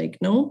family, like,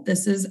 no,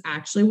 this is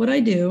actually what I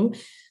do.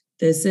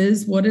 This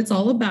is what it's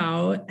all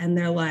about. And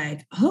they're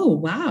like, oh,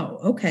 wow,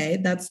 okay,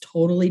 that's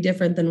totally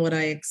different than what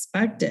I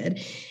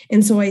expected.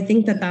 And so I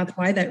think that that's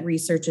why that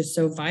research is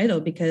so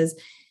vital, because,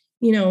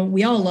 you know,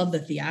 we all love the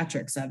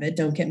theatrics of it.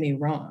 Don't get me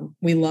wrong.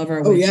 We love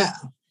our witches. Yeah.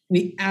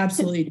 We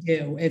absolutely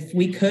do. If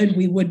we could,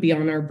 we would be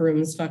on our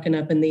brooms fucking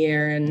up in the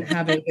air and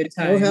having a good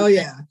time. Oh, hell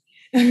yeah.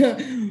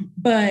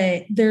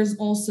 But there's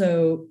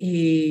also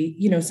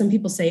you know, some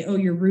people say, oh,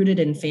 you're rooted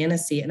in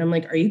fantasy. And I'm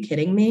like, are you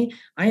kidding me?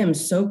 I am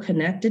so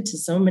connected to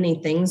so many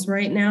things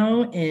right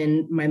now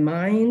in my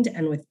mind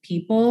and with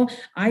people.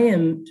 I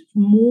am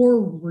more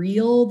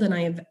real than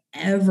I have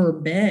ever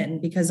been,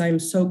 because I'm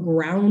so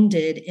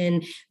grounded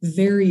in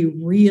very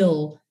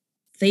real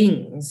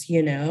things,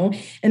 you know?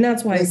 And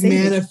that's why like I say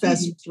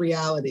manifest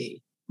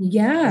reality.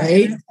 Yeah.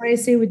 Right? And that's why I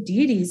say with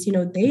deities, you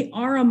know, they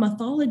are a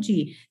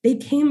mythology. They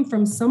came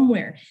from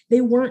somewhere. They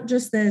weren't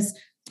just this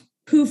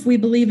poof, we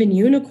believe in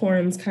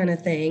unicorns kind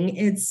of thing.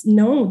 It's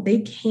no,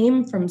 they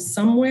came from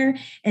somewhere,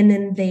 and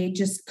then they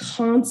just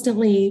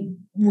constantly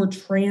were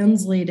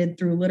translated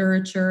through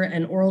literature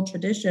and oral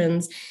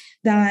traditions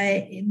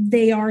that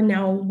they are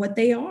now what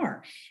they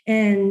are.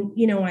 And,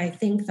 you know, I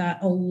think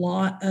that a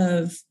lot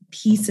of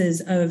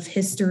pieces of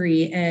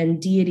history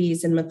and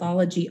deities and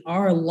mythology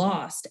are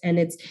lost, and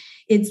it's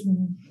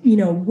you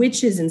know,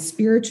 witches and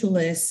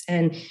spiritualists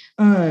and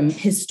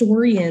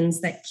historians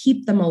that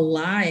keep them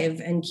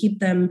alive and keep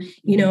them,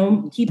 you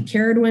know, keep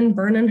Caradwyn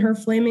burning her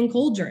flaming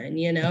cauldron,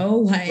 you know,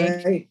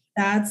 like right.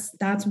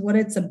 that's what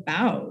it's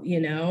about,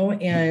 you know.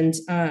 And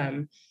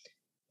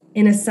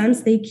in a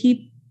sense, they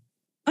keep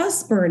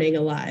us burning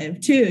alive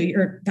too.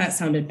 Or that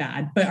sounded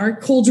bad, but our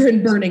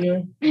cauldron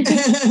burning.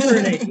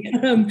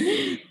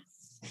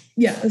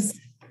 Yes.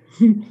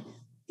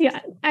 Yeah,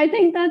 I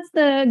think that's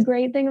the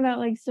great thing about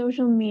like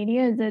social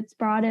media, is it's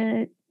brought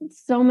in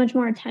so much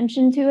more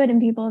attention to it, and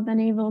people have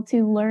been able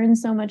to learn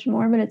so much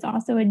more. But it's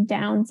also a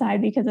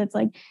downside, because it's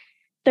like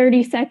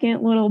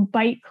 30-second little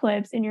bite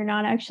clips, and you're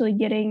not actually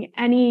getting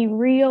any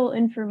real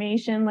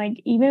information. Like,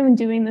 even when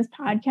doing this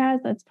podcast,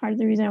 that's part of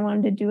the reason I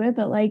wanted to do it.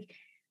 But like,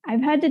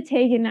 I've had to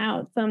take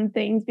out some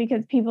things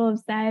because people have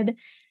said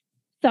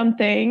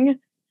something.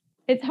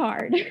 It's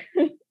hard.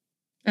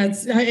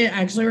 It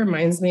actually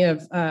reminds me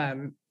of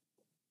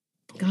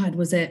God,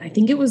 was it? I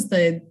think it was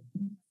it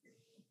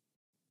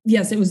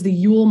was the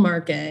Yule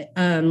market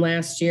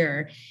last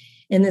year.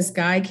 And this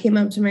guy came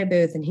up to my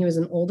booth, and he was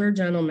an older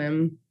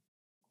gentleman,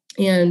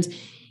 and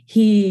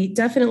he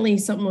definitely,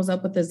 something was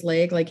up with his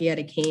leg, like he had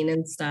a cane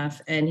and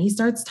stuff. And he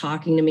starts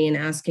talking to me and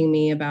asking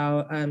me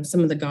about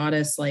some of the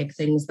goddess like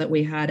things that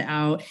we had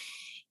out.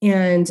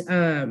 And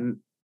I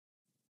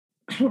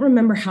don't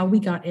remember how we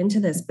got into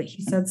this, but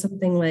he said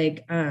something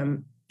like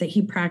that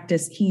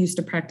he used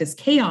to practice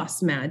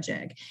chaos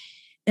magic.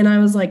 And I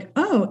was like,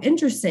 oh,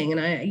 interesting. And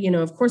I, you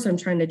know, of course, I'm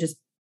trying to just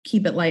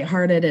keep it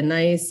lighthearted and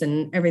nice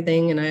and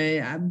everything.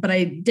 But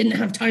I didn't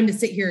have time to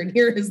sit here and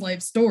hear his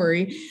life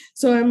story.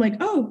 So I'm like,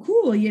 oh,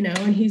 cool. You know,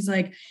 and he's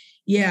like,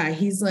 yeah,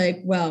 he's like,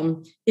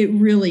 well, it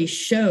really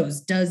shows,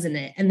 doesn't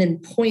it? And then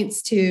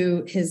points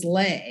to his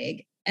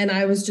leg. And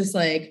I was just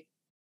like,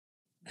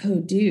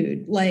 oh,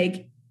 dude,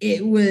 like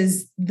it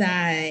was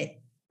that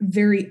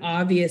very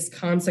obvious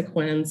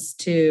consequence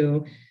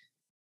to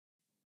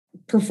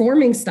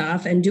performing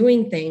stuff and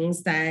doing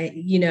things that,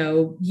 you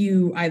know,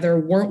 you either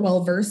weren't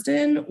well versed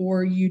in,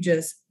 or you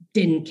just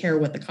didn't care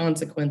what the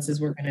consequences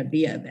were going to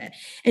be of it.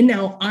 And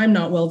now I'm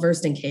not well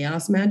versed in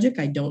chaos magic.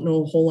 I don't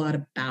know a whole lot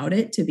about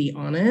it, to be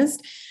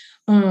honest.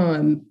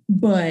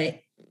 But,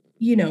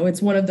 you know,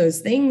 it's one of those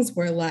things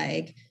where,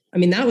 like, I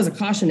mean, that was a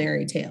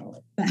cautionary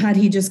tale. But had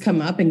he just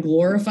come up and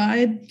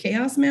glorified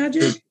chaos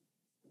magic,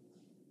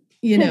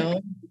 you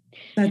know,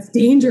 that's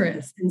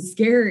dangerous and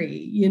scary,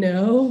 you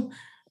know?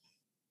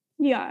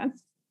 Yeah.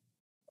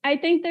 I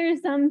think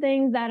there's some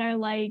things that are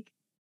like,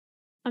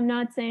 I'm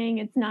not saying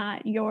it's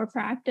not your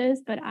practice,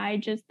 but I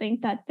just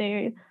think that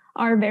they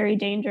are very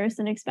dangerous.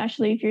 And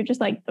especially if you're just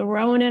like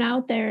throwing it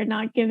out there and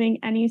not giving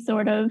any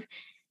sort of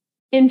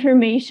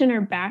information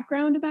or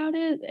background about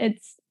it,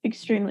 it's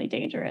extremely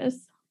dangerous.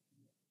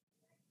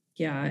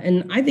 Yeah.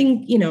 And I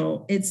think,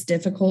 it's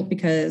difficult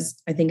because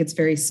I think it's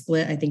very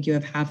split. I think you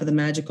have half of the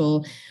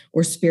magical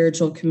or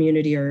spiritual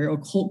community or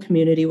occult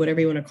community, whatever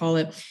you want to call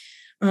it.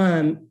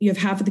 You have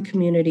half of the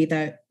community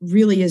that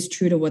really is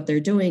true to what they're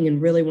doing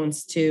and really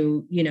wants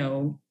to,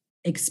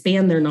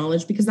 expand their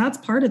knowledge, because that's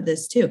part of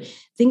this too.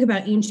 Think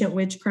about ancient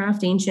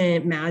witchcraft,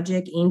 ancient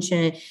magic,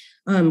 ancient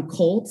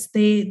cults.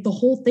 The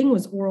whole thing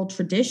was oral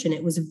tradition.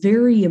 It was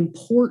very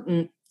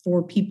important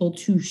for people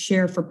to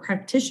share, for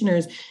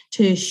practitioners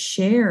to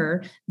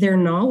share their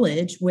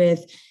knowledge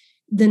with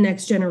the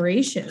next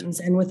generations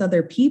and with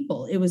other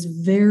people. It was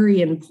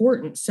very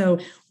important. So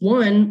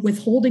one,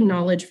 withholding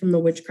knowledge from the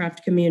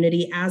witchcraft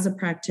community as a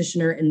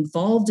practitioner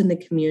involved in the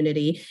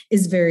community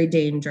is very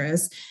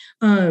dangerous.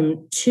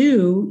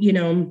 Two,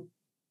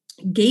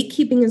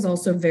 gatekeeping is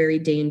also very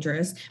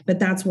dangerous, but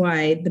that's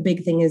why the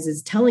big thing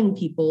is telling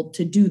people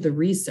to do the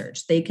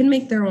research. They can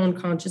make their own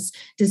conscious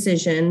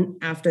decision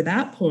after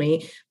that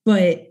point,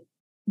 but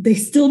they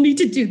still need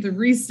to do the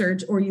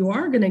research, or you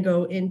are going to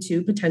go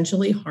into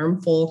potentially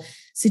harmful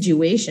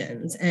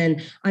situations.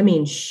 And I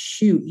mean,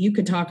 shoot, you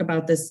could talk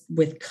about this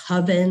with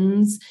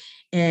covens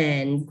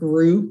and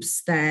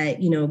groups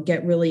that,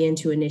 get really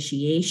into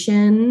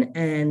initiation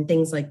and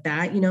things like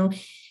that.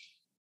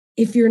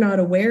 If you're not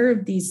aware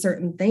of these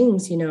certain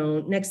things,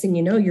 next thing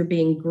you know, you're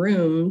being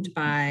groomed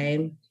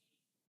by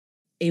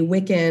a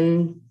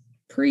Wiccan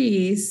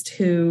priest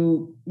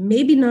who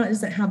maybe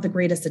doesn't have the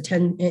greatest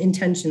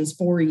intentions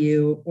for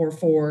you or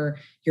for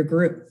your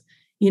group.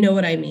 You know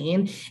what I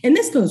mean? And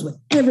this goes with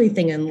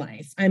everything in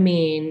life. I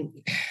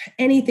mean,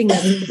 anything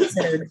that we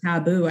consider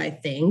taboo, I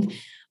think,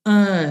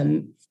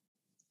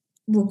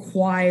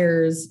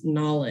 requires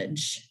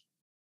knowledge.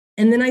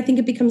 And then I think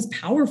it becomes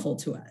powerful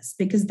to us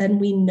because then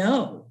we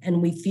know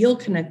and we feel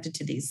connected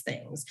to these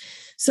things.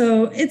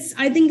 So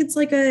I think it's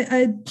like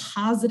a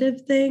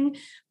positive thing,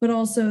 but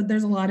also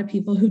there's a lot of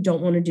people who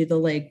don't want to do the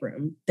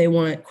legroom. They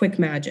want quick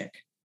magic.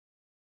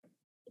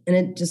 And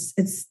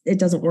it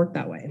doesn't work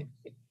that way.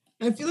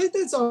 I feel like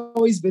that's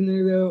always been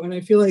there though. And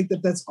I feel like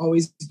that's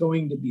always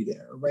going to be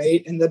there.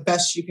 Right. And the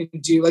best you can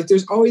do, like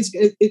there's always,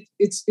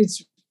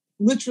 it's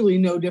literally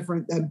no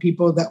different than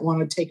people that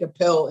want to take a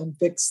pill and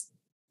fix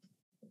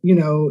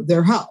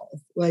their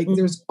health. Like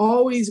there's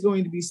always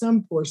going to be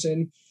some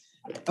portion.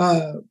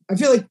 I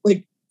feel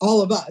like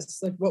all of us,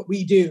 like what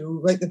we do,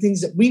 like the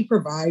things that we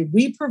provide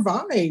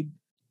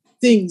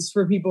things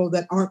for people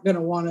that aren't going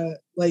to want to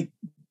like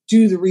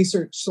do the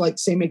research, like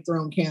say make their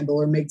own candle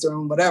or make their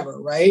own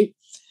whatever. Right.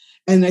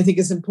 And I think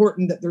it's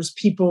important that there's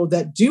people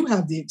that do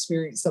have the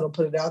experience that'll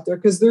put it out there,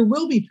 because there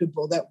will be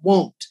people that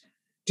won't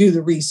do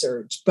the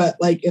research. But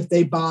like if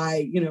they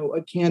buy,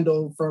 a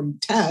candle from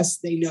Tess,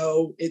 they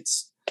know it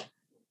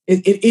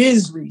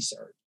is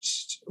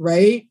researched,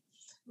 right?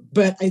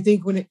 But I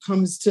think when it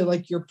comes to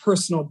like your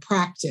personal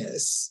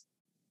practice,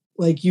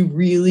 like you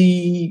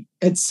really,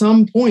 at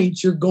some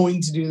point, you're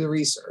going to do the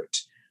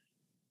research.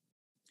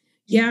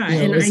 Yeah.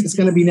 And it's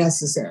going to be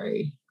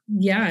necessary.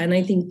 Yeah. And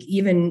I think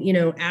even,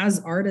 as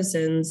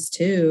artisans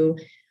too,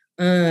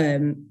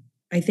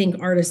 I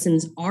think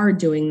artisans are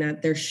doing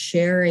that. They're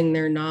sharing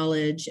their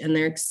knowledge and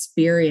their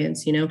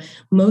experience.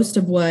 Most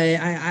of what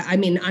I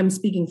mean, I'm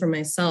speaking for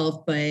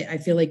myself, but I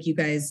feel like you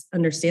guys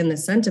understand the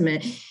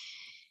sentiment.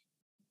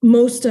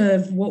 Most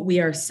of what we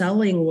are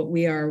selling, what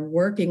we are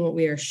working, what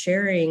we are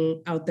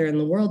sharing out there in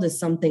the world is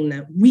something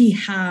that we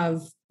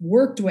have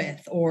worked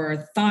with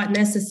or thought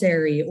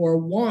necessary or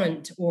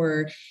want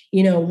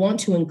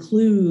to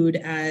include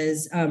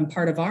as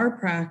part of our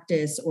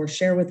practice or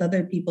share with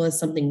other people as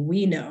something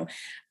we know.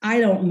 I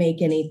don't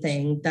make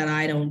anything that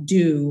I don't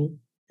do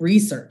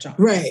research on.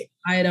 Right.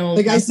 I don't.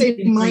 Like I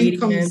say, mine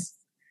comes,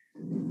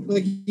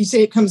 like you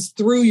say, it comes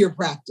through your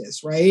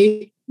practice,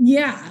 right?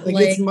 Yeah.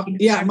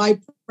 My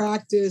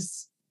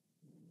practice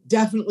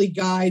definitely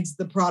guides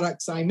the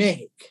products I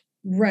make.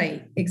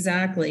 Right.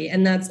 Exactly.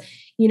 And that's,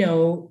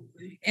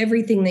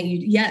 everything that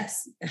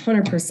yes,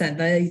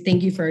 100%.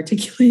 Thank you for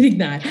articulating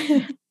that.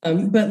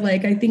 But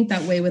like, I think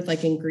that way with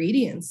like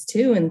ingredients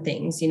too and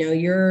things,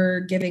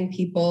 you're giving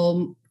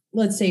people,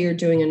 let's say you're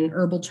doing an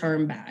herbal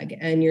charm bag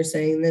and you're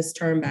saying this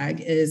charm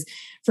bag is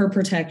for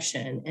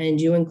protection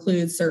and you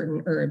include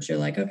certain herbs. You're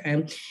like,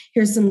 okay,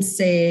 here's some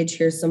sage,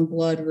 here's some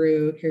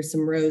bloodroot, here's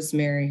some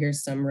rosemary,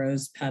 here's some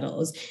rose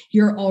petals.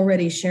 You're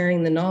already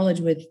sharing the knowledge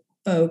with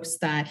folks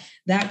that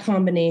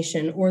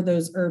combination or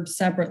those herbs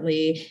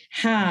separately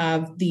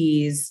have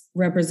these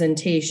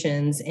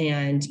representations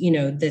and,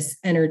 this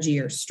energy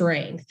or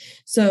strength.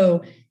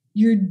 So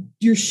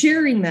you're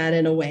sharing that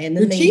in a way, and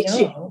then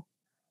know.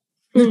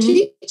 You're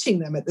teaching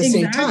them at the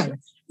same time,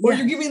 or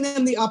you're giving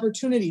them the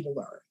opportunity to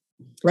learn,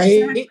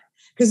 right?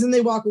 Because then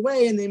they walk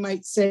away and they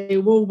might say,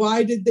 well,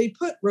 why did they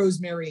put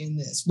rosemary in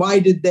this? Why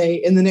did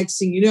they? And the next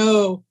thing you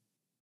know,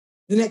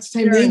 the next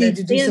time they need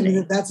to do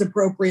something that's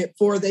appropriate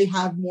for, they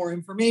have more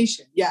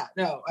information. Yeah,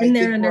 no. And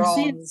they're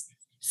understanding.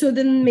 So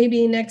then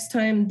maybe next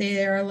time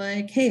they are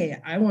like, hey,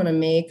 I want to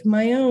make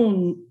my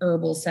own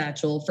herbal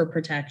satchel for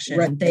protection.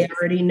 Right. They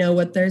already know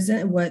what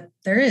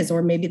there is,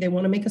 or maybe they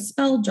want to make a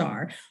spell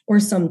jar or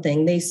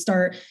something. They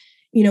start,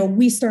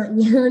 we start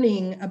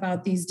learning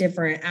about these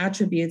different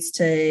attributes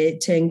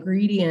to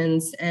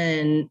ingredients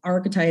and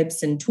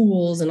archetypes and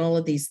tools and all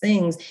of these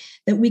things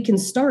that we can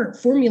start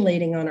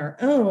formulating on our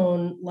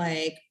own,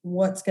 like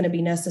what's going to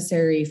be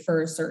necessary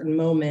for a certain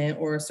moment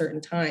or a certain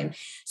time.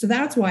 So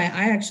that's why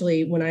I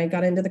actually, when I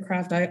got into the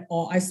craft, I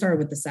started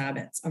with the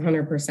Sabbats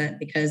 100%,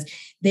 because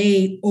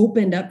they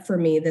opened up for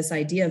me this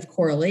idea of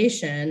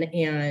correlation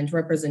and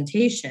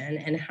representation,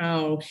 and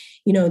how,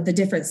 the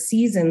different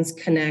seasons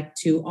connect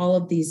to all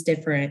of these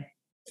different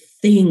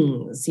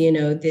things,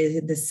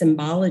 the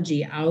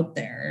symbology out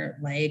there.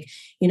 Like,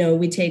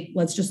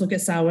 let's just look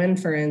at Samhain,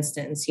 for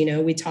instance.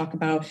 We talk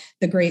about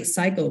the great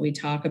cycle. We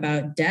talk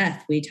about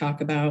death. We talk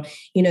about,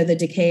 the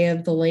decay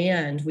of the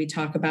land. We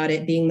talk about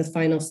it being the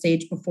final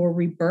stage before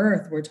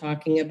rebirth. We're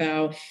talking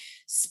about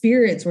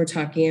spirits. We're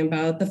talking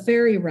about the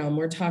fairy realm.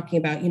 We're talking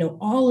about,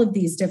 all of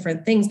these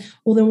different things.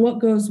 Well, then what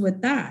goes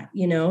with that?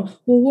 Well,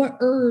 what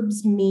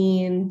herbs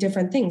mean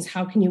different things?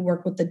 How can you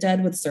work with the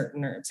dead with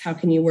certain herbs? How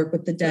can you work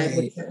with the dead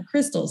with certain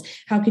crystals?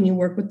 How can you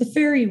work with the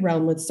fairy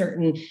realm with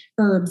certain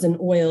herbs and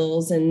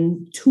oils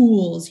and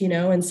tools,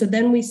 And so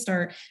then we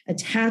start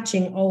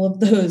attaching all of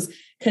those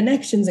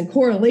connections and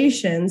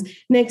correlations.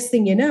 Next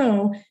thing you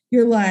know,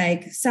 you're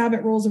like,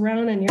 Sabbath rolls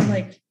around and you're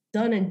like,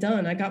 done and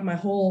done. I got my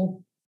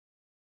whole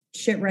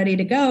shit ready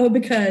to go,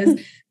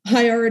 because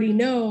I already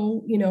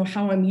know,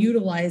 how I'm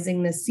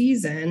utilizing this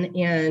season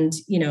and,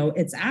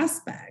 its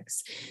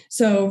aspects.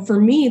 So for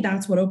me,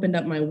 that's what opened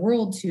up my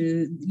world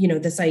to,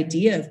 this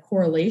idea of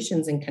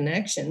correlations and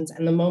connections.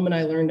 And the moment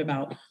I learned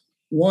about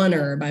one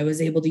herb, I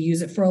was able to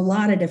use it for a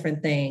lot of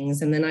different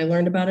things. And then I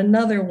learned about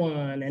another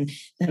one, and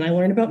then I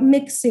learned about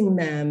mixing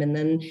them. And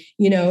then,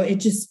 it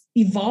just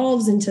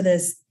evolves into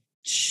this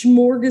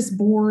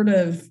smorgasbord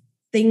of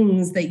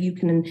things that you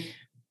can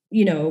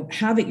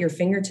have at your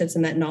fingertips.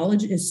 And that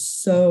knowledge is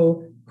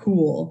so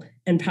cool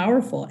and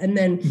powerful. And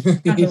then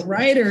as a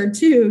writer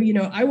too,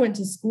 I went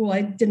to school,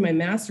 I did my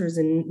master's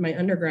and my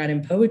undergrad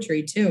in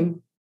poetry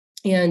too.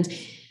 And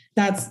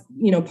that's,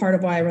 part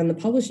of why I run the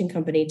publishing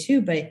company too.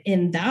 But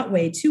in that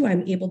way too,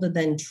 I'm able to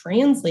then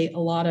translate a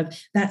lot of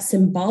that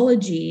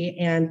symbology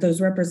and those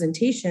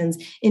representations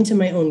into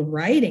my own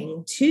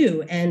writing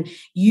too, and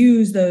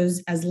use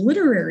those as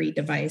literary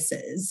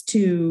devices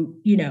to,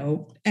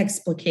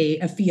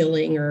 explicate a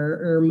feeling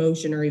or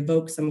emotion, or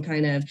evoke some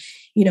kind of,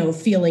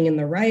 feeling in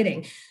the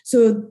writing.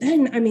 So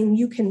then,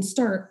 you can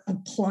start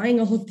applying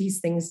all of these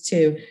things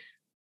to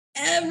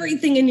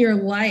everything in your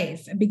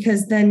life,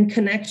 because then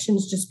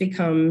connections just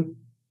become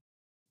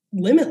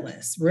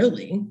limitless,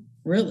 really.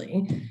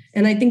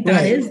 And I think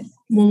that is,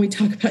 when we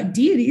talk about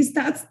deities,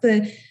 that's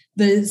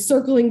the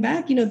circling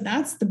back,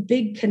 that's the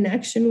big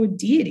connection with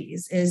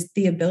deities, is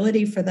the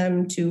ability for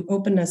them to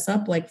open us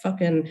up like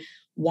fucking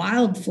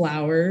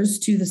wildflowers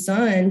to the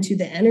sun, to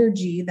the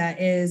energy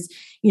that is,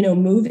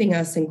 moving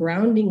us and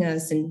grounding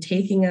us and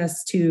taking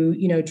us to,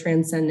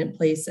 transcendent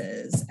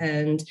places.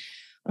 And,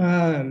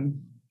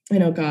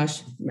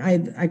 gosh,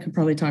 I could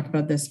probably talk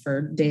about this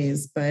for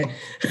days, but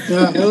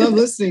no, I love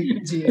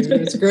listening to you.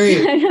 It's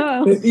great. I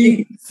know. One of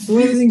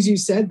the things you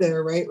said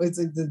there, right, was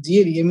like the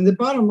deity. I mean, the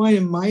bottom line,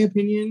 in my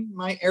opinion,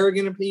 my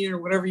arrogant opinion,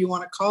 or whatever you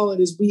want to call it,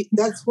 is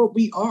that's what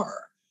we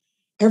are.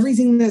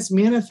 Everything that's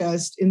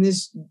manifest in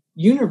this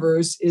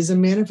universe is a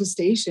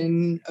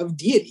manifestation of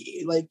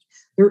deity. Like,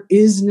 there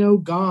is no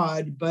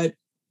God but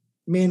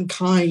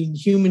mankind,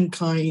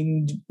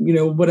 humankind,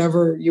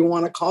 whatever you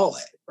want to call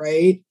it,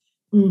 right?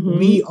 Mm-hmm.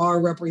 We are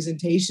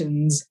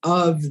representations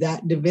of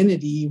that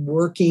divinity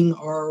working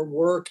our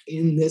work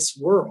in this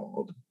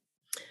world.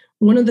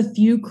 One of the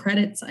few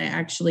credits I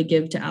actually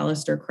give to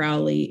Aleister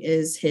Crowley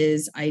is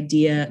his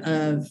idea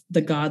of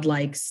the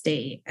godlike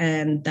state,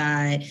 and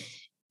that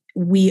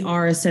we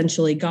are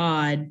essentially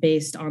God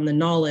based on the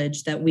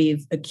knowledge that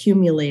we've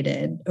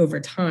accumulated over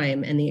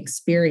time and the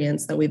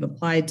experience that we've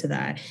applied to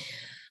that.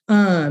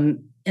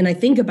 And I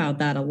think about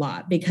that a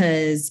lot,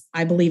 because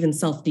I believe in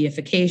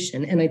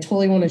self-deification, and I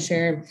totally want to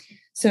share.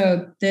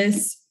 So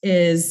this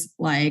is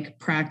like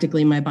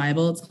practically my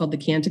Bible. It's called The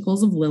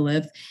Canticles of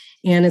Lilith,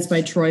 and it's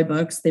by Troy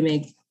Books. They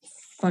make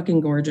fucking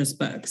gorgeous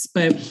books,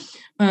 but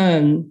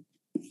in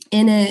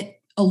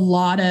it, a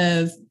lot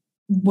of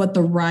what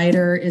the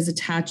writer is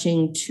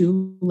attaching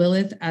to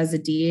Lilith as a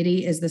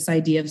deity is this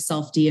idea of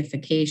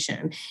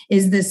self-deification,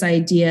 is this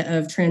idea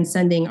of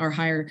transcending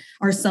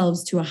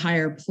ourselves to a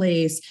higher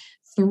place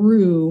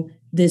through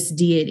this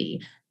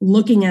deity,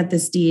 looking at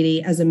this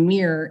deity as a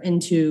mirror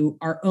into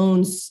our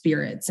own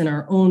spirits and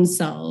our own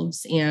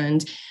selves.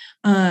 And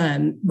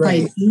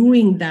by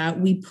doing that,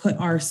 we put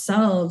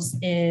ourselves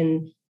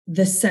in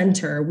the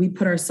center. We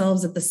put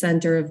ourselves at the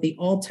center of the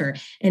altar.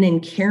 And in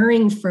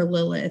caring for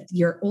Lilith,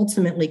 you're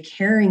ultimately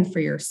caring for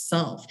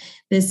yourself.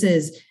 This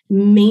is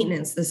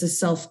maintenance. This is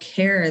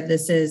self-care.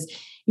 This is,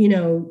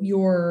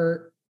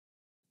 you're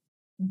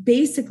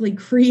basically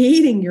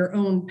creating your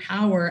own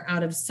power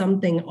out of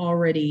something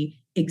already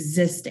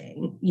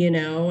existing,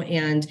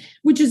 and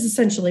which is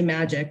essentially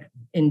magic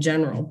in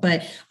general.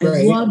 But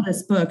I love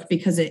this book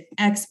because it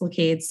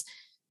explicates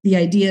the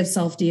idea of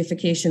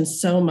self-deification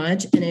so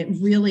much. And it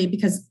really,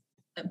 because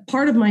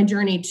part of my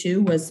journey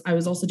too was I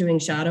was also doing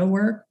shadow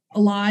work a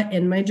lot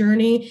in my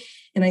journey.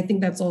 And I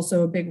think that's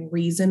also a big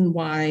reason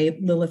why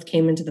Lilith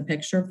came into the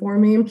picture for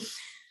me.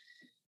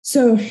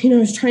 So, I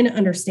was trying to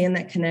understand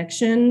that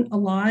connection a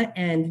lot.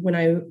 And when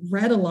I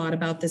read a lot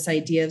about this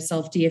idea of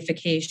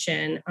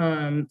self-deification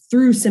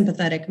through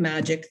sympathetic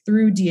magic,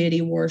 through deity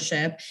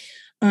worship,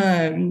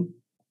 it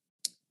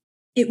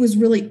was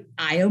really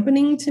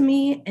eye-opening to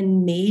me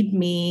and made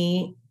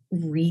me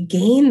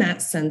regain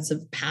that sense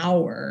of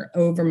power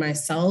over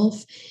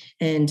myself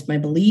and my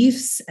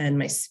beliefs and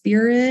my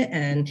spirit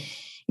and,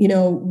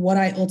 what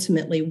I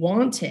ultimately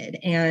wanted.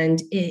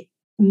 And it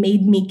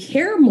made me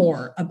care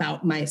more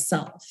about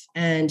myself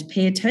and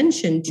pay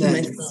attention to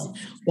myself.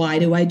 Why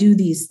do I do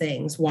these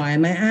things? Why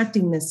am I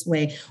acting this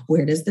way?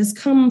 Where does this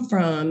come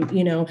from?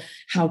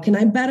 How can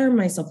I better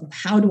myself?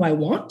 How do I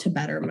want to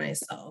better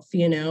myself?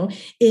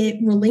 It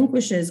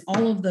relinquishes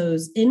all of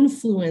those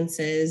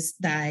influences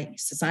that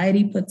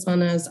society puts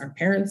on us, our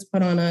parents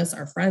put on us,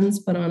 our friends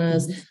put on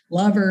us,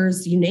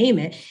 lovers, you name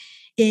it.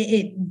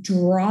 It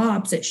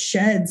drops, it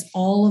sheds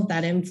all of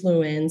that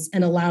influence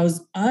and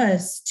allows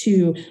us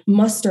to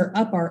muster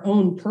up our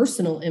own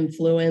personal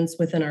influence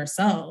within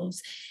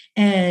ourselves.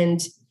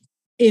 And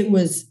it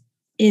was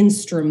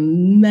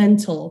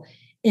instrumental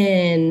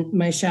in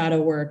my shadow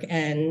work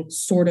and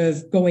sort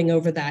of going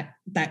over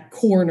that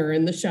corner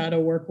in the shadow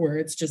work where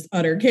it's just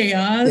utter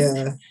chaos.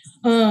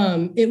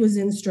 It was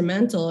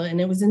instrumental, and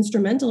it was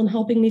instrumental in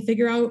helping me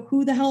figure out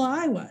who the hell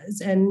I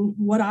was and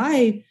what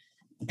I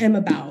am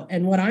about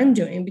and what I'm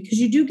doing, because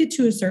you do get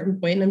to a certain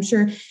point, and I'm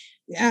sure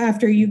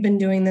after you've been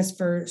doing this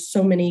for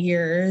so many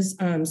years,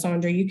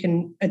 Sandra, you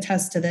can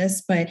attest to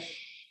this, but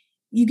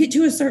you get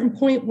to a certain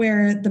point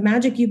where the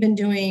magic you've been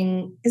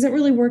doing isn't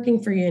really working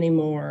for you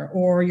anymore,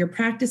 or your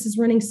practice is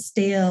running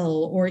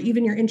stale, or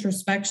even your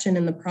introspection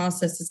in the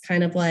process is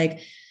kind of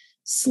like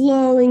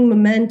slowing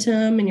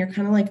momentum, and you're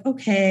kind of like,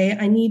 okay,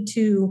 I need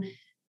to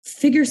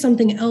figure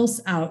something else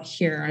out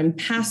here. I'm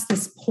past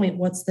this point.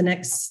 What's the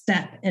next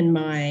step in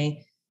my...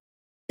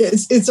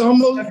 It's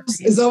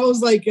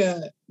almost like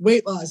a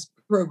weight loss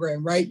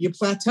program, right? You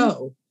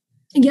plateau.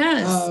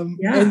 Yes.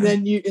 And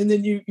then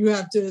you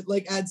have to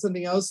like add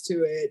something else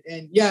to it.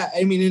 And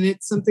and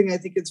it's something I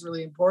think it's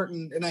really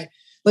important. And I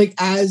like,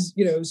 as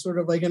sort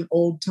of like an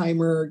old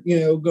timer,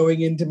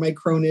 going into my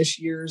cronish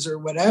years or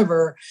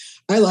whatever,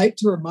 I like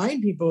to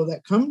remind people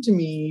that come to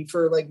me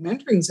for like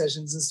mentoring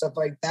sessions and stuff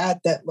like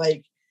that,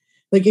 like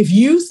if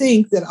you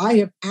think that I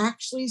have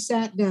actually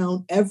sat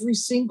down every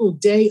single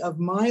day of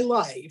my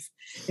life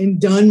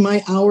and done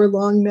my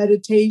hour-long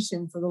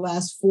meditation for the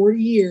last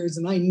 40 years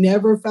and I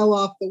never fell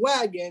off the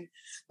wagon,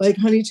 like,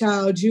 honey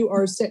child, you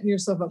are setting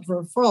yourself up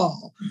for a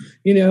fall.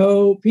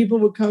 People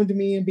would come to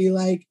me and be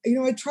like,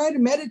 I try to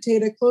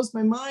meditate. I close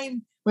my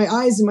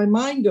eyes and my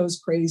mind goes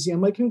crazy.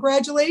 I'm like,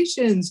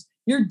 congratulations,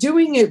 you're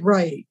doing it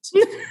right.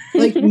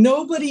 Like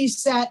nobody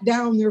sat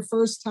down their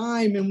first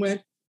time and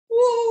went,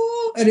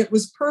 whoa, and it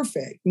was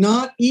perfect.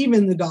 Not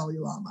even the Dalai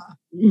Lama,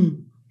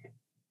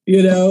 but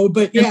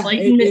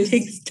it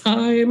takes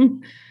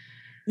time.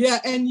 Yeah.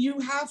 And you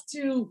have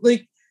to,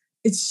 like,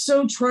 it's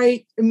so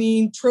trite. I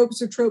mean,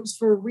 tropes are tropes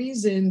for a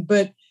reason,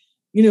 but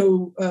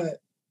a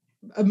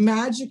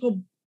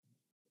magical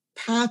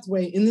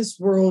pathway in this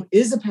world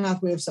is a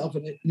pathway of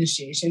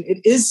self-initiation.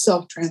 It is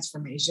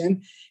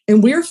self-transformation,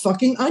 and we're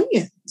fucking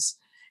onions.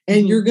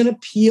 And you're going to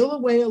peel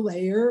away a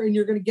layer and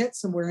you're going to get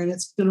somewhere and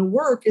it's going to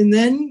work. And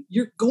then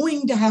you're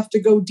going to have to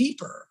go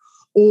deeper.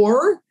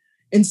 Or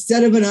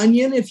instead of an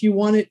onion, if you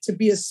want it to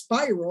be a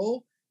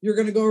spiral, you're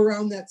going to go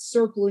around that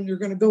circle and you're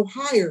going to go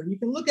higher. You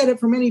can look at it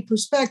from any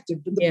perspective,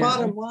 but the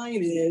bottom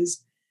line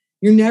is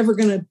you're never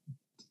going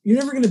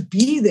to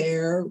be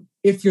there.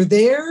 If you're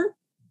there,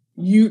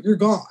 you're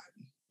gone.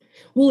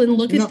 Well, and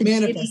look you're at not the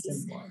manifesting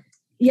deities. more.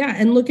 Yeah.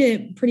 And look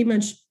at pretty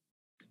much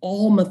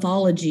all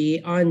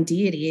mythology on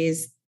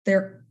deities.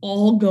 They're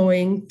all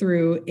going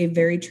through a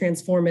very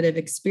transformative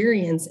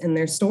experience in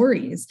their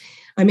stories.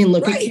 I mean,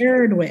 look at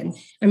Caradwyn.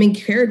 I mean,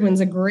 Caradwyn's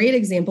a great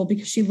example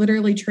because she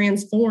literally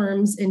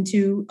transforms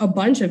into a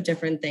bunch of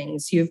different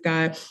things. You've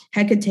got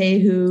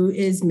Hecate, who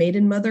is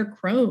maiden mother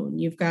crone.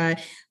 You've got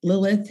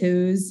Lilith,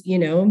 who's,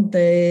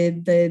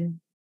 the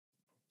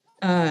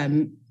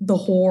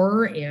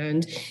whore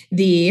and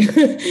the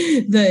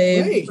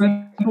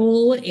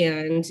rebel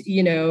and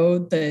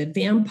the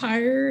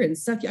vampire and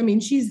stuff. I mean,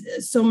 she's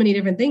so many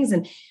different things.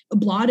 And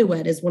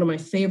Blodeuwedd is one of my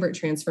favorite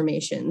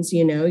transformations.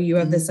 You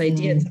have this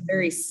idea, it's a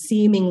very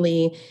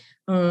seemingly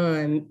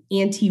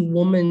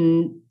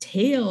anti-woman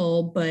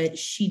tale, but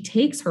she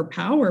takes her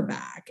power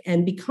back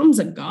and becomes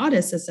a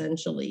goddess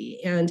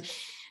essentially. And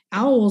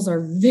owls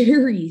are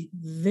very,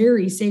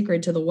 very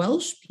sacred to the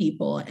Welsh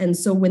people. And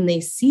so when they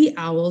see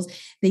owls,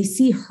 they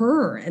see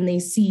her and they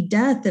see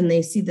death and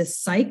they see this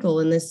cycle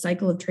and this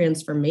cycle of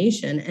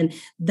transformation. And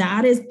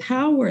that is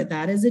power.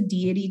 That is a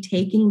deity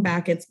taking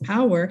back its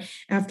power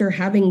after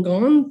having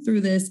gone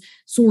through this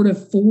sort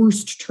of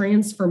forced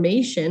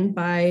transformation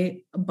by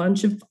a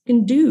bunch of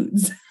fucking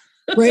dudes.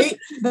 Right.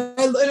 And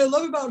I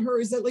love about her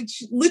is that like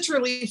she's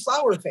literally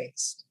flower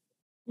faced.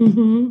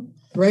 Mm-hmm.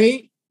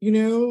 Right. You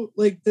know,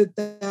 like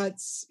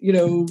that's, you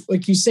know,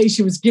 like you say,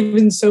 she was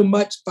given so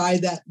much by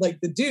that,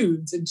 like the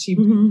dudes, and she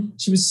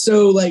was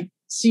so like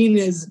seen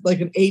as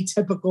like an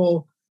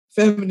atypical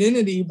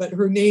femininity, but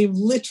her name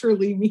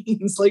literally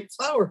means like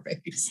flower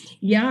face.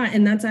 Yeah.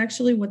 And that's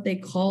actually what they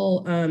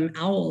call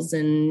owls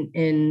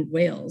in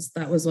Wales.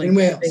 That was like in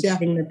Wales, the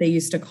thing that they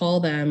used to call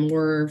them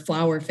were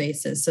flower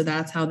faces. So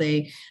that's how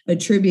they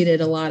attributed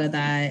a lot of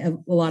that, a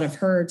lot of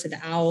her to the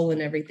owl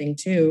and everything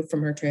too,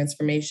 from her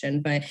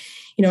transformation. But,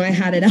 you know, I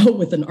had it out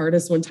with an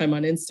artist one time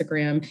on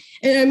Instagram,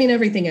 and I mean,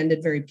 everything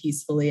ended very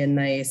peacefully and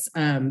nice.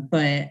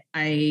 But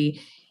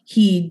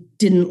he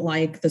didn't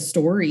like the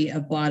story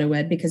of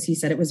Blodeuwedd because he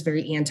said it was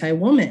very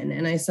anti-woman.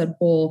 And I said,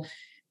 well,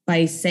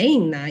 by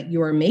saying that,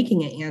 you are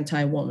making it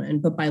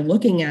anti-woman, but by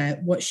looking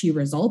at what she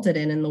resulted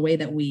in and the way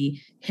that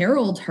we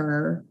herald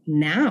her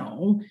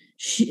now,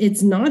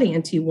 it's not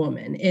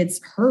anti-woman. It's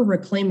her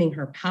reclaiming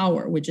her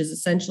power, which is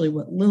essentially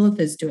what Lilith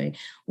is doing,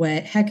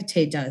 what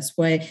Hecate does,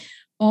 what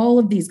all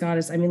of these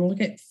goddesses. I mean,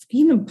 look at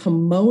even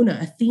Pomona,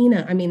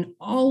 Athena. I mean,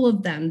 all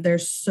of them, they're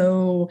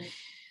so...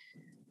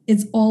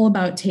 It's all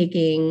about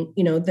taking,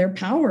 you know, their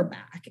power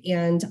back.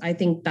 And I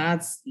think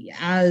that's,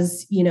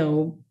 as, you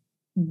know,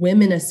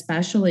 women,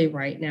 especially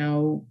right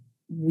now,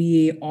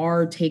 we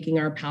are taking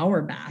our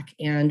power back,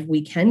 and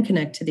we can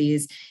connect to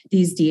these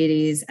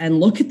deities and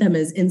look at them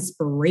as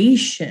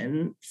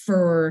inspiration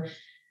for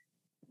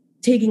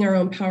taking our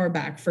own power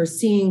back, for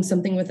seeing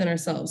something within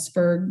ourselves,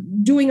 for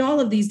doing all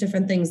of these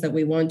different things that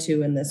we want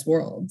to in this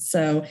world.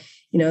 So,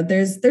 you know,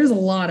 there's a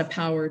lot of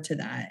power to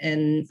that.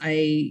 And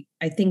I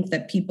think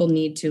that people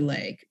need to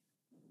like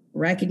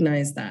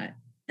recognize that.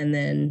 And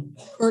then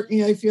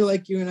Courtney, I feel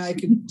like you and I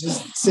could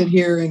just sit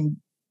here and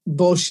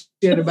bullshit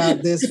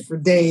about this for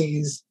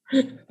days.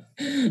 I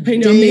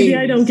know, maybe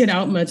I don't get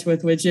out much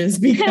with witches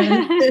because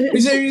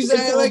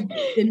it's like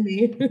in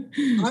me.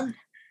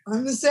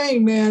 I'm the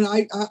same, man.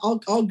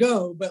 I'll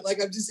go, but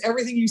like I'm just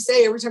everything you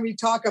say every time you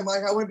talk, I'm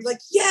like I want to be like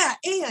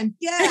and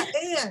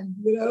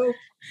you know.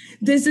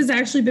 This has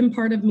actually been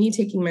part of me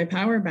taking my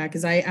power back,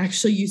 is I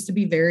actually used to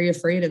be very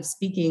afraid of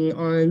speaking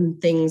on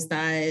things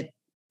that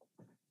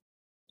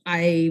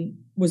I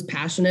was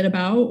passionate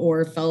about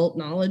or felt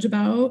knowledge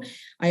about.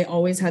 I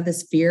always had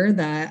this fear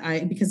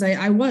that because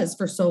I was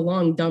for so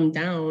long dumbed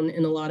down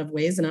in a lot of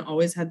ways. And I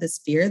always had this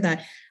fear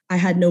that I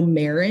had no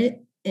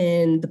merit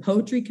in the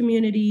poetry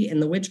community and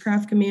the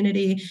witchcraft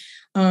community,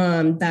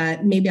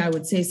 that maybe I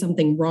would say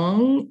something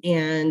wrong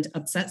and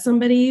upset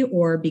somebody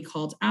or be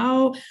called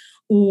out,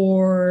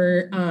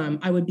 or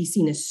I would be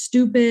seen as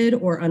stupid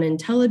or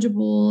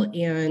unintelligible.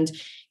 And,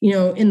 you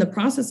know, in the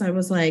process, I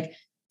was like,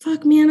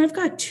 fuck, man, I've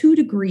got 2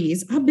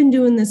 degrees. I've been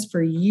doing this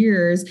for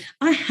years.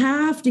 I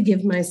have to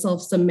give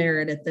myself some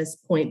merit at this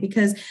point,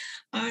 because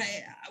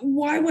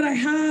why would I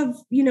have,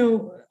 you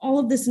know, all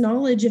of this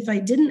knowledge if I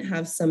didn't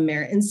have some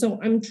merit? And so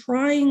I'm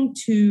trying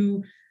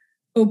to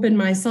open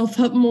myself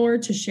up more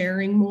to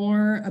sharing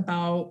more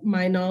about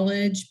my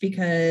knowledge,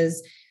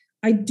 because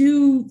I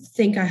do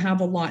think I have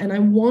a lot and I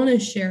want to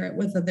share it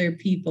with other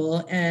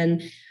people.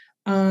 And,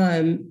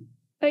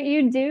 but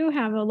you do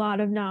have a lot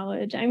of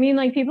knowledge. I mean,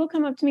 like people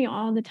come up to me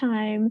all the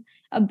time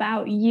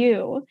about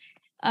you,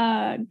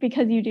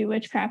 because you do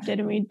Witchcrafted,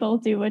 and we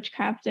both do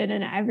Witchcrafted,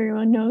 and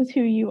everyone knows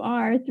who you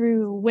are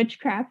through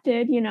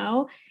Witchcrafted, you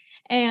know,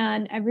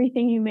 and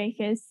everything you make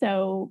is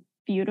so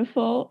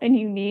beautiful and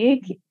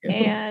unique.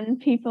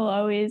 And people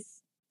always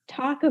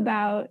talk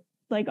about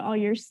like all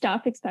your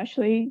stuff,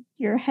 especially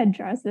your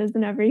headdresses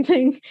and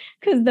everything,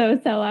 because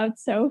those sell out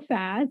so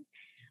fast.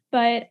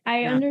 But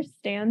I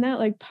understand that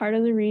like part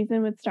of the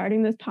reason with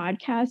starting this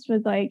podcast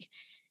was like,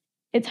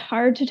 it's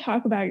hard to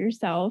talk about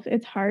yourself.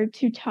 It's hard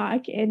to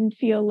talk and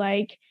feel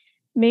like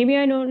maybe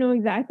I don't know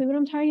exactly what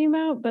I'm talking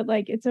about, but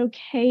like it's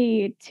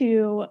okay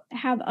to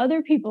have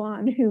other people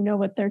on who know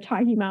what they're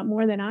talking about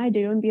more than I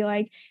do, and be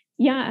like,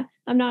 yeah,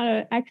 I'm not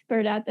an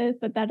expert at this,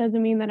 but that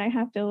doesn't mean that I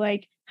have to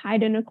like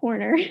hide in a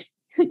corner,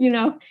 you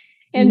know,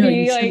 and no, be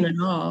you like shouldn't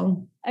at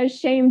all.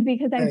 Ashamed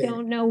because I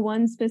don't know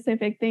one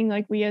specific thing.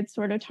 Like we had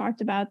sort of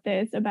talked about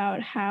this,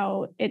 about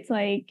how it's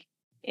like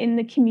in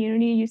the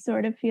community, you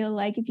sort of feel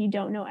like if you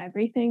don't know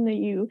everything, that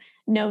you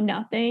know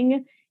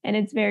nothing. And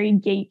it's very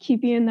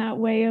gatekeeping in that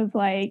way of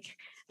like,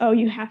 oh,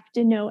 you have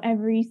to know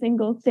every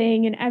single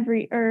thing and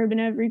every herb and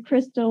every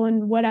crystal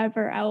and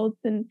whatever else.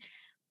 And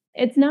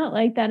it's not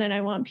like that. And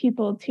I want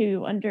people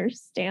to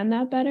understand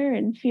that better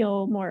and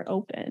feel more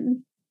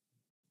open.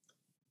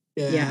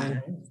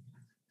 Yeah.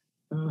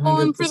 100%.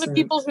 Well, and for the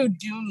people who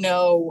do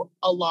know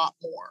a lot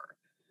more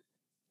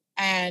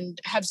and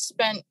have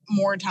spent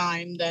more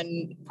time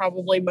than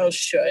probably most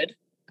should,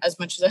 as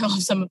much as I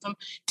love some of them,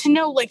 to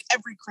know like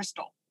every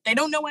crystal. They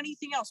don't know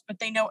anything else, but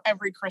they know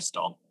every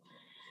crystal.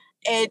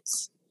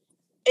 It's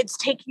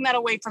taking that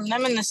away from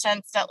them in the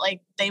sense that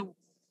like they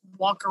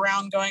walk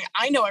around going,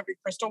 I know every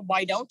crystal,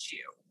 why don't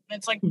you? And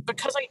it's like,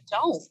 because I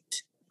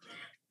don't.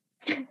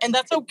 And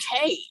that's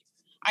okay.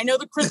 I know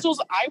the crystals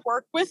I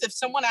work with. If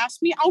someone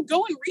asks me, I'll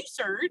go and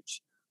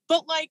research,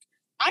 but like,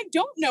 I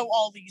don't know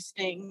all these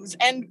things,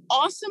 and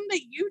awesome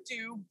that you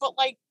do, but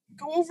like,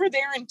 go over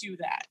there and do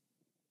that.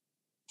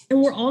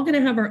 And we're all going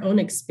to have our own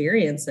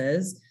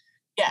experiences.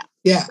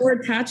 Yeah. We're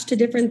attached to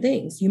different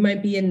things. You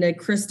might be into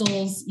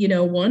crystals,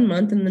 1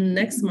 month, and the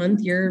next month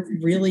you're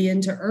really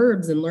into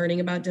herbs and learning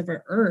about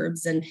different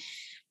herbs. And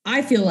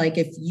I feel like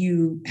if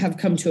you have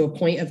come to a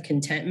point of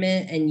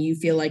contentment and you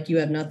feel like you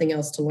have nothing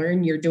else to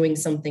learn, you're doing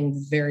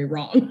something very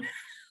wrong.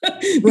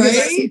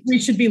 Right? We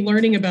should be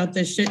learning about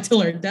this shit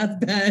till our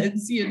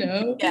deathbeds,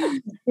 Yeah.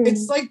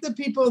 It's like the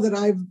people that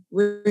I've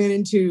ran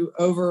into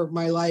over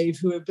my life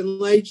who have been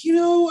like,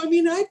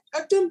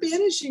 I've done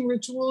banishing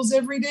rituals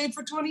every day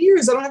for 20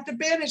 years. I don't have to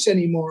banish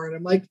anymore. And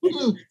I'm like,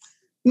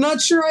 not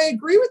sure I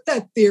agree with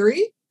that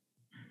theory.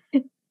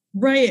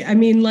 Right. I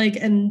mean,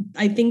 and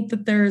I think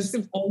that there's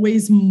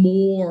always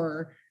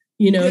more.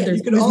 There's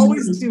you could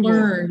always do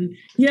learn. More.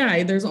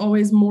 Yeah, there's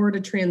always more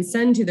to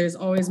transcend to. There's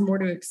always more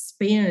to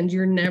expand.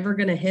 You're never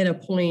going to hit a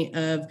point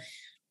of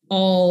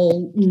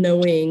all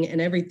knowing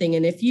and everything.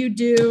 And if you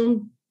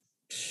do,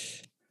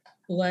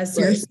 bless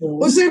your soul.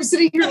 Well, so I'm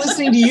sitting here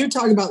listening to you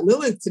talk about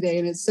Lilith today,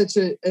 and it's such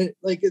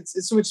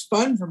it's so much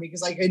fun for me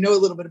because I know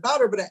a little bit about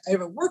her, but I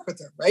haven't worked with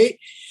her, right?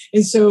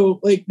 And so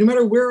no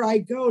matter where I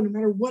go, no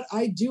matter what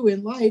I do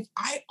in life,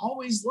 I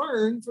always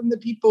learn from the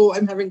people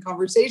I'm having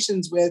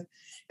conversations with.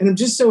 And I'm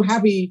just so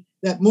happy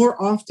that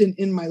more often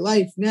in my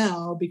life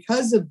now,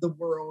 because of the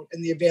world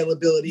and the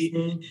availability,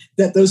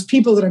 that those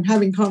people that I'm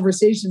having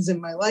conversations in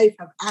my life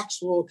have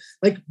actual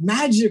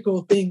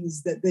magical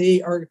things that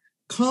they are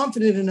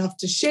confident enough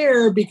to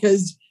share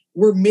because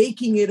we're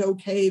making it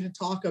okay to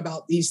talk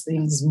about these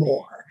things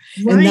more.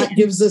 Right. And that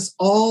gives us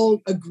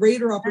all a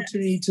greater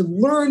opportunity to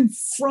learn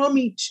from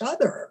each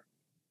other.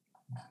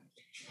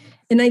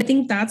 And I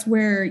think that's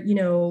where,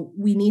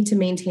 we need to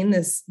maintain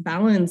this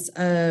balance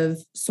of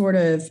sort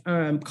of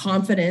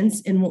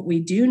confidence in what we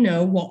do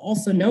know, while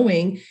also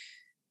knowing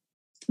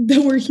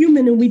that we're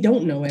human and we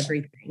don't know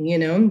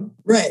everything,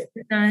 Right.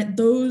 That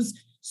those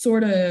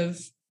sort of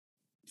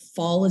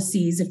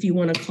fallacies, if you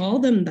want to call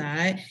them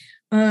that,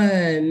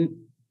 are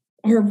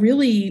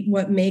really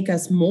what make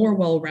us more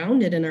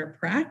well-rounded in our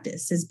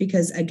practice, is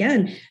because,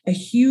 again, a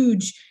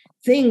huge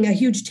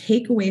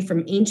takeaway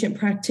from ancient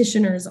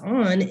practitioners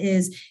on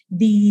is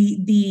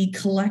the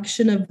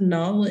collection of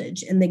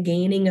knowledge and the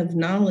gaining of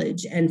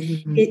knowledge. And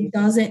it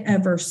doesn't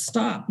ever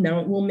stop. Now,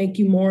 it will make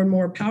you more and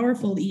more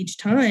powerful each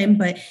time,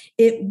 but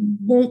it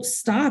won't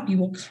stop. You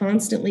will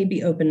constantly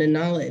be open to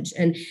knowledge.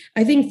 And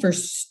I think for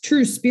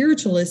true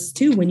spiritualists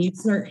too, when you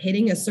start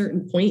hitting a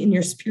certain point in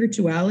your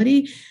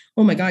spirituality,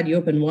 oh my God, you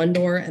open one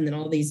door and then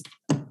all these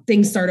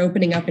things start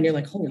opening up and you're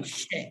like, holy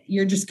shit,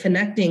 you're just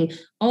connecting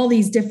all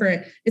these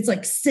different, it's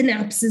like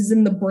synapses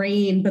in the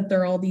brain, but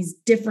they're all these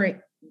different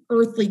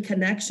earthly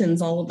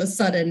connections all of a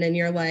sudden. And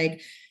you're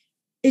like,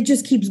 it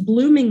just keeps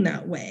blooming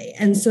that way.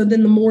 And so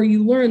then the more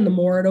you learn, the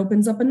more it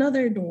opens up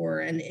another door.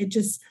 And it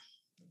just,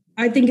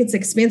 I think it's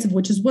expansive,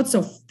 which is what's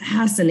so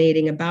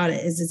fascinating about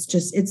it, is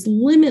it's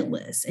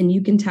limitless and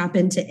you can tap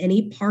into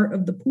any part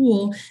of the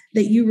pool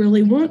that you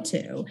really want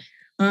to,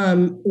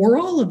 or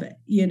all of it,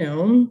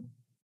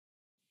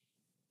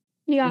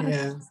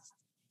 Yeah.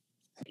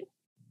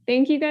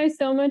 Thank you guys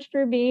so much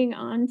for being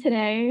on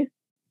today.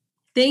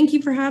 Thank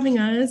you for having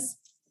us.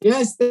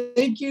 Yes,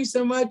 thank you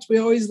so much. We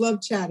always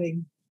love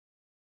chatting.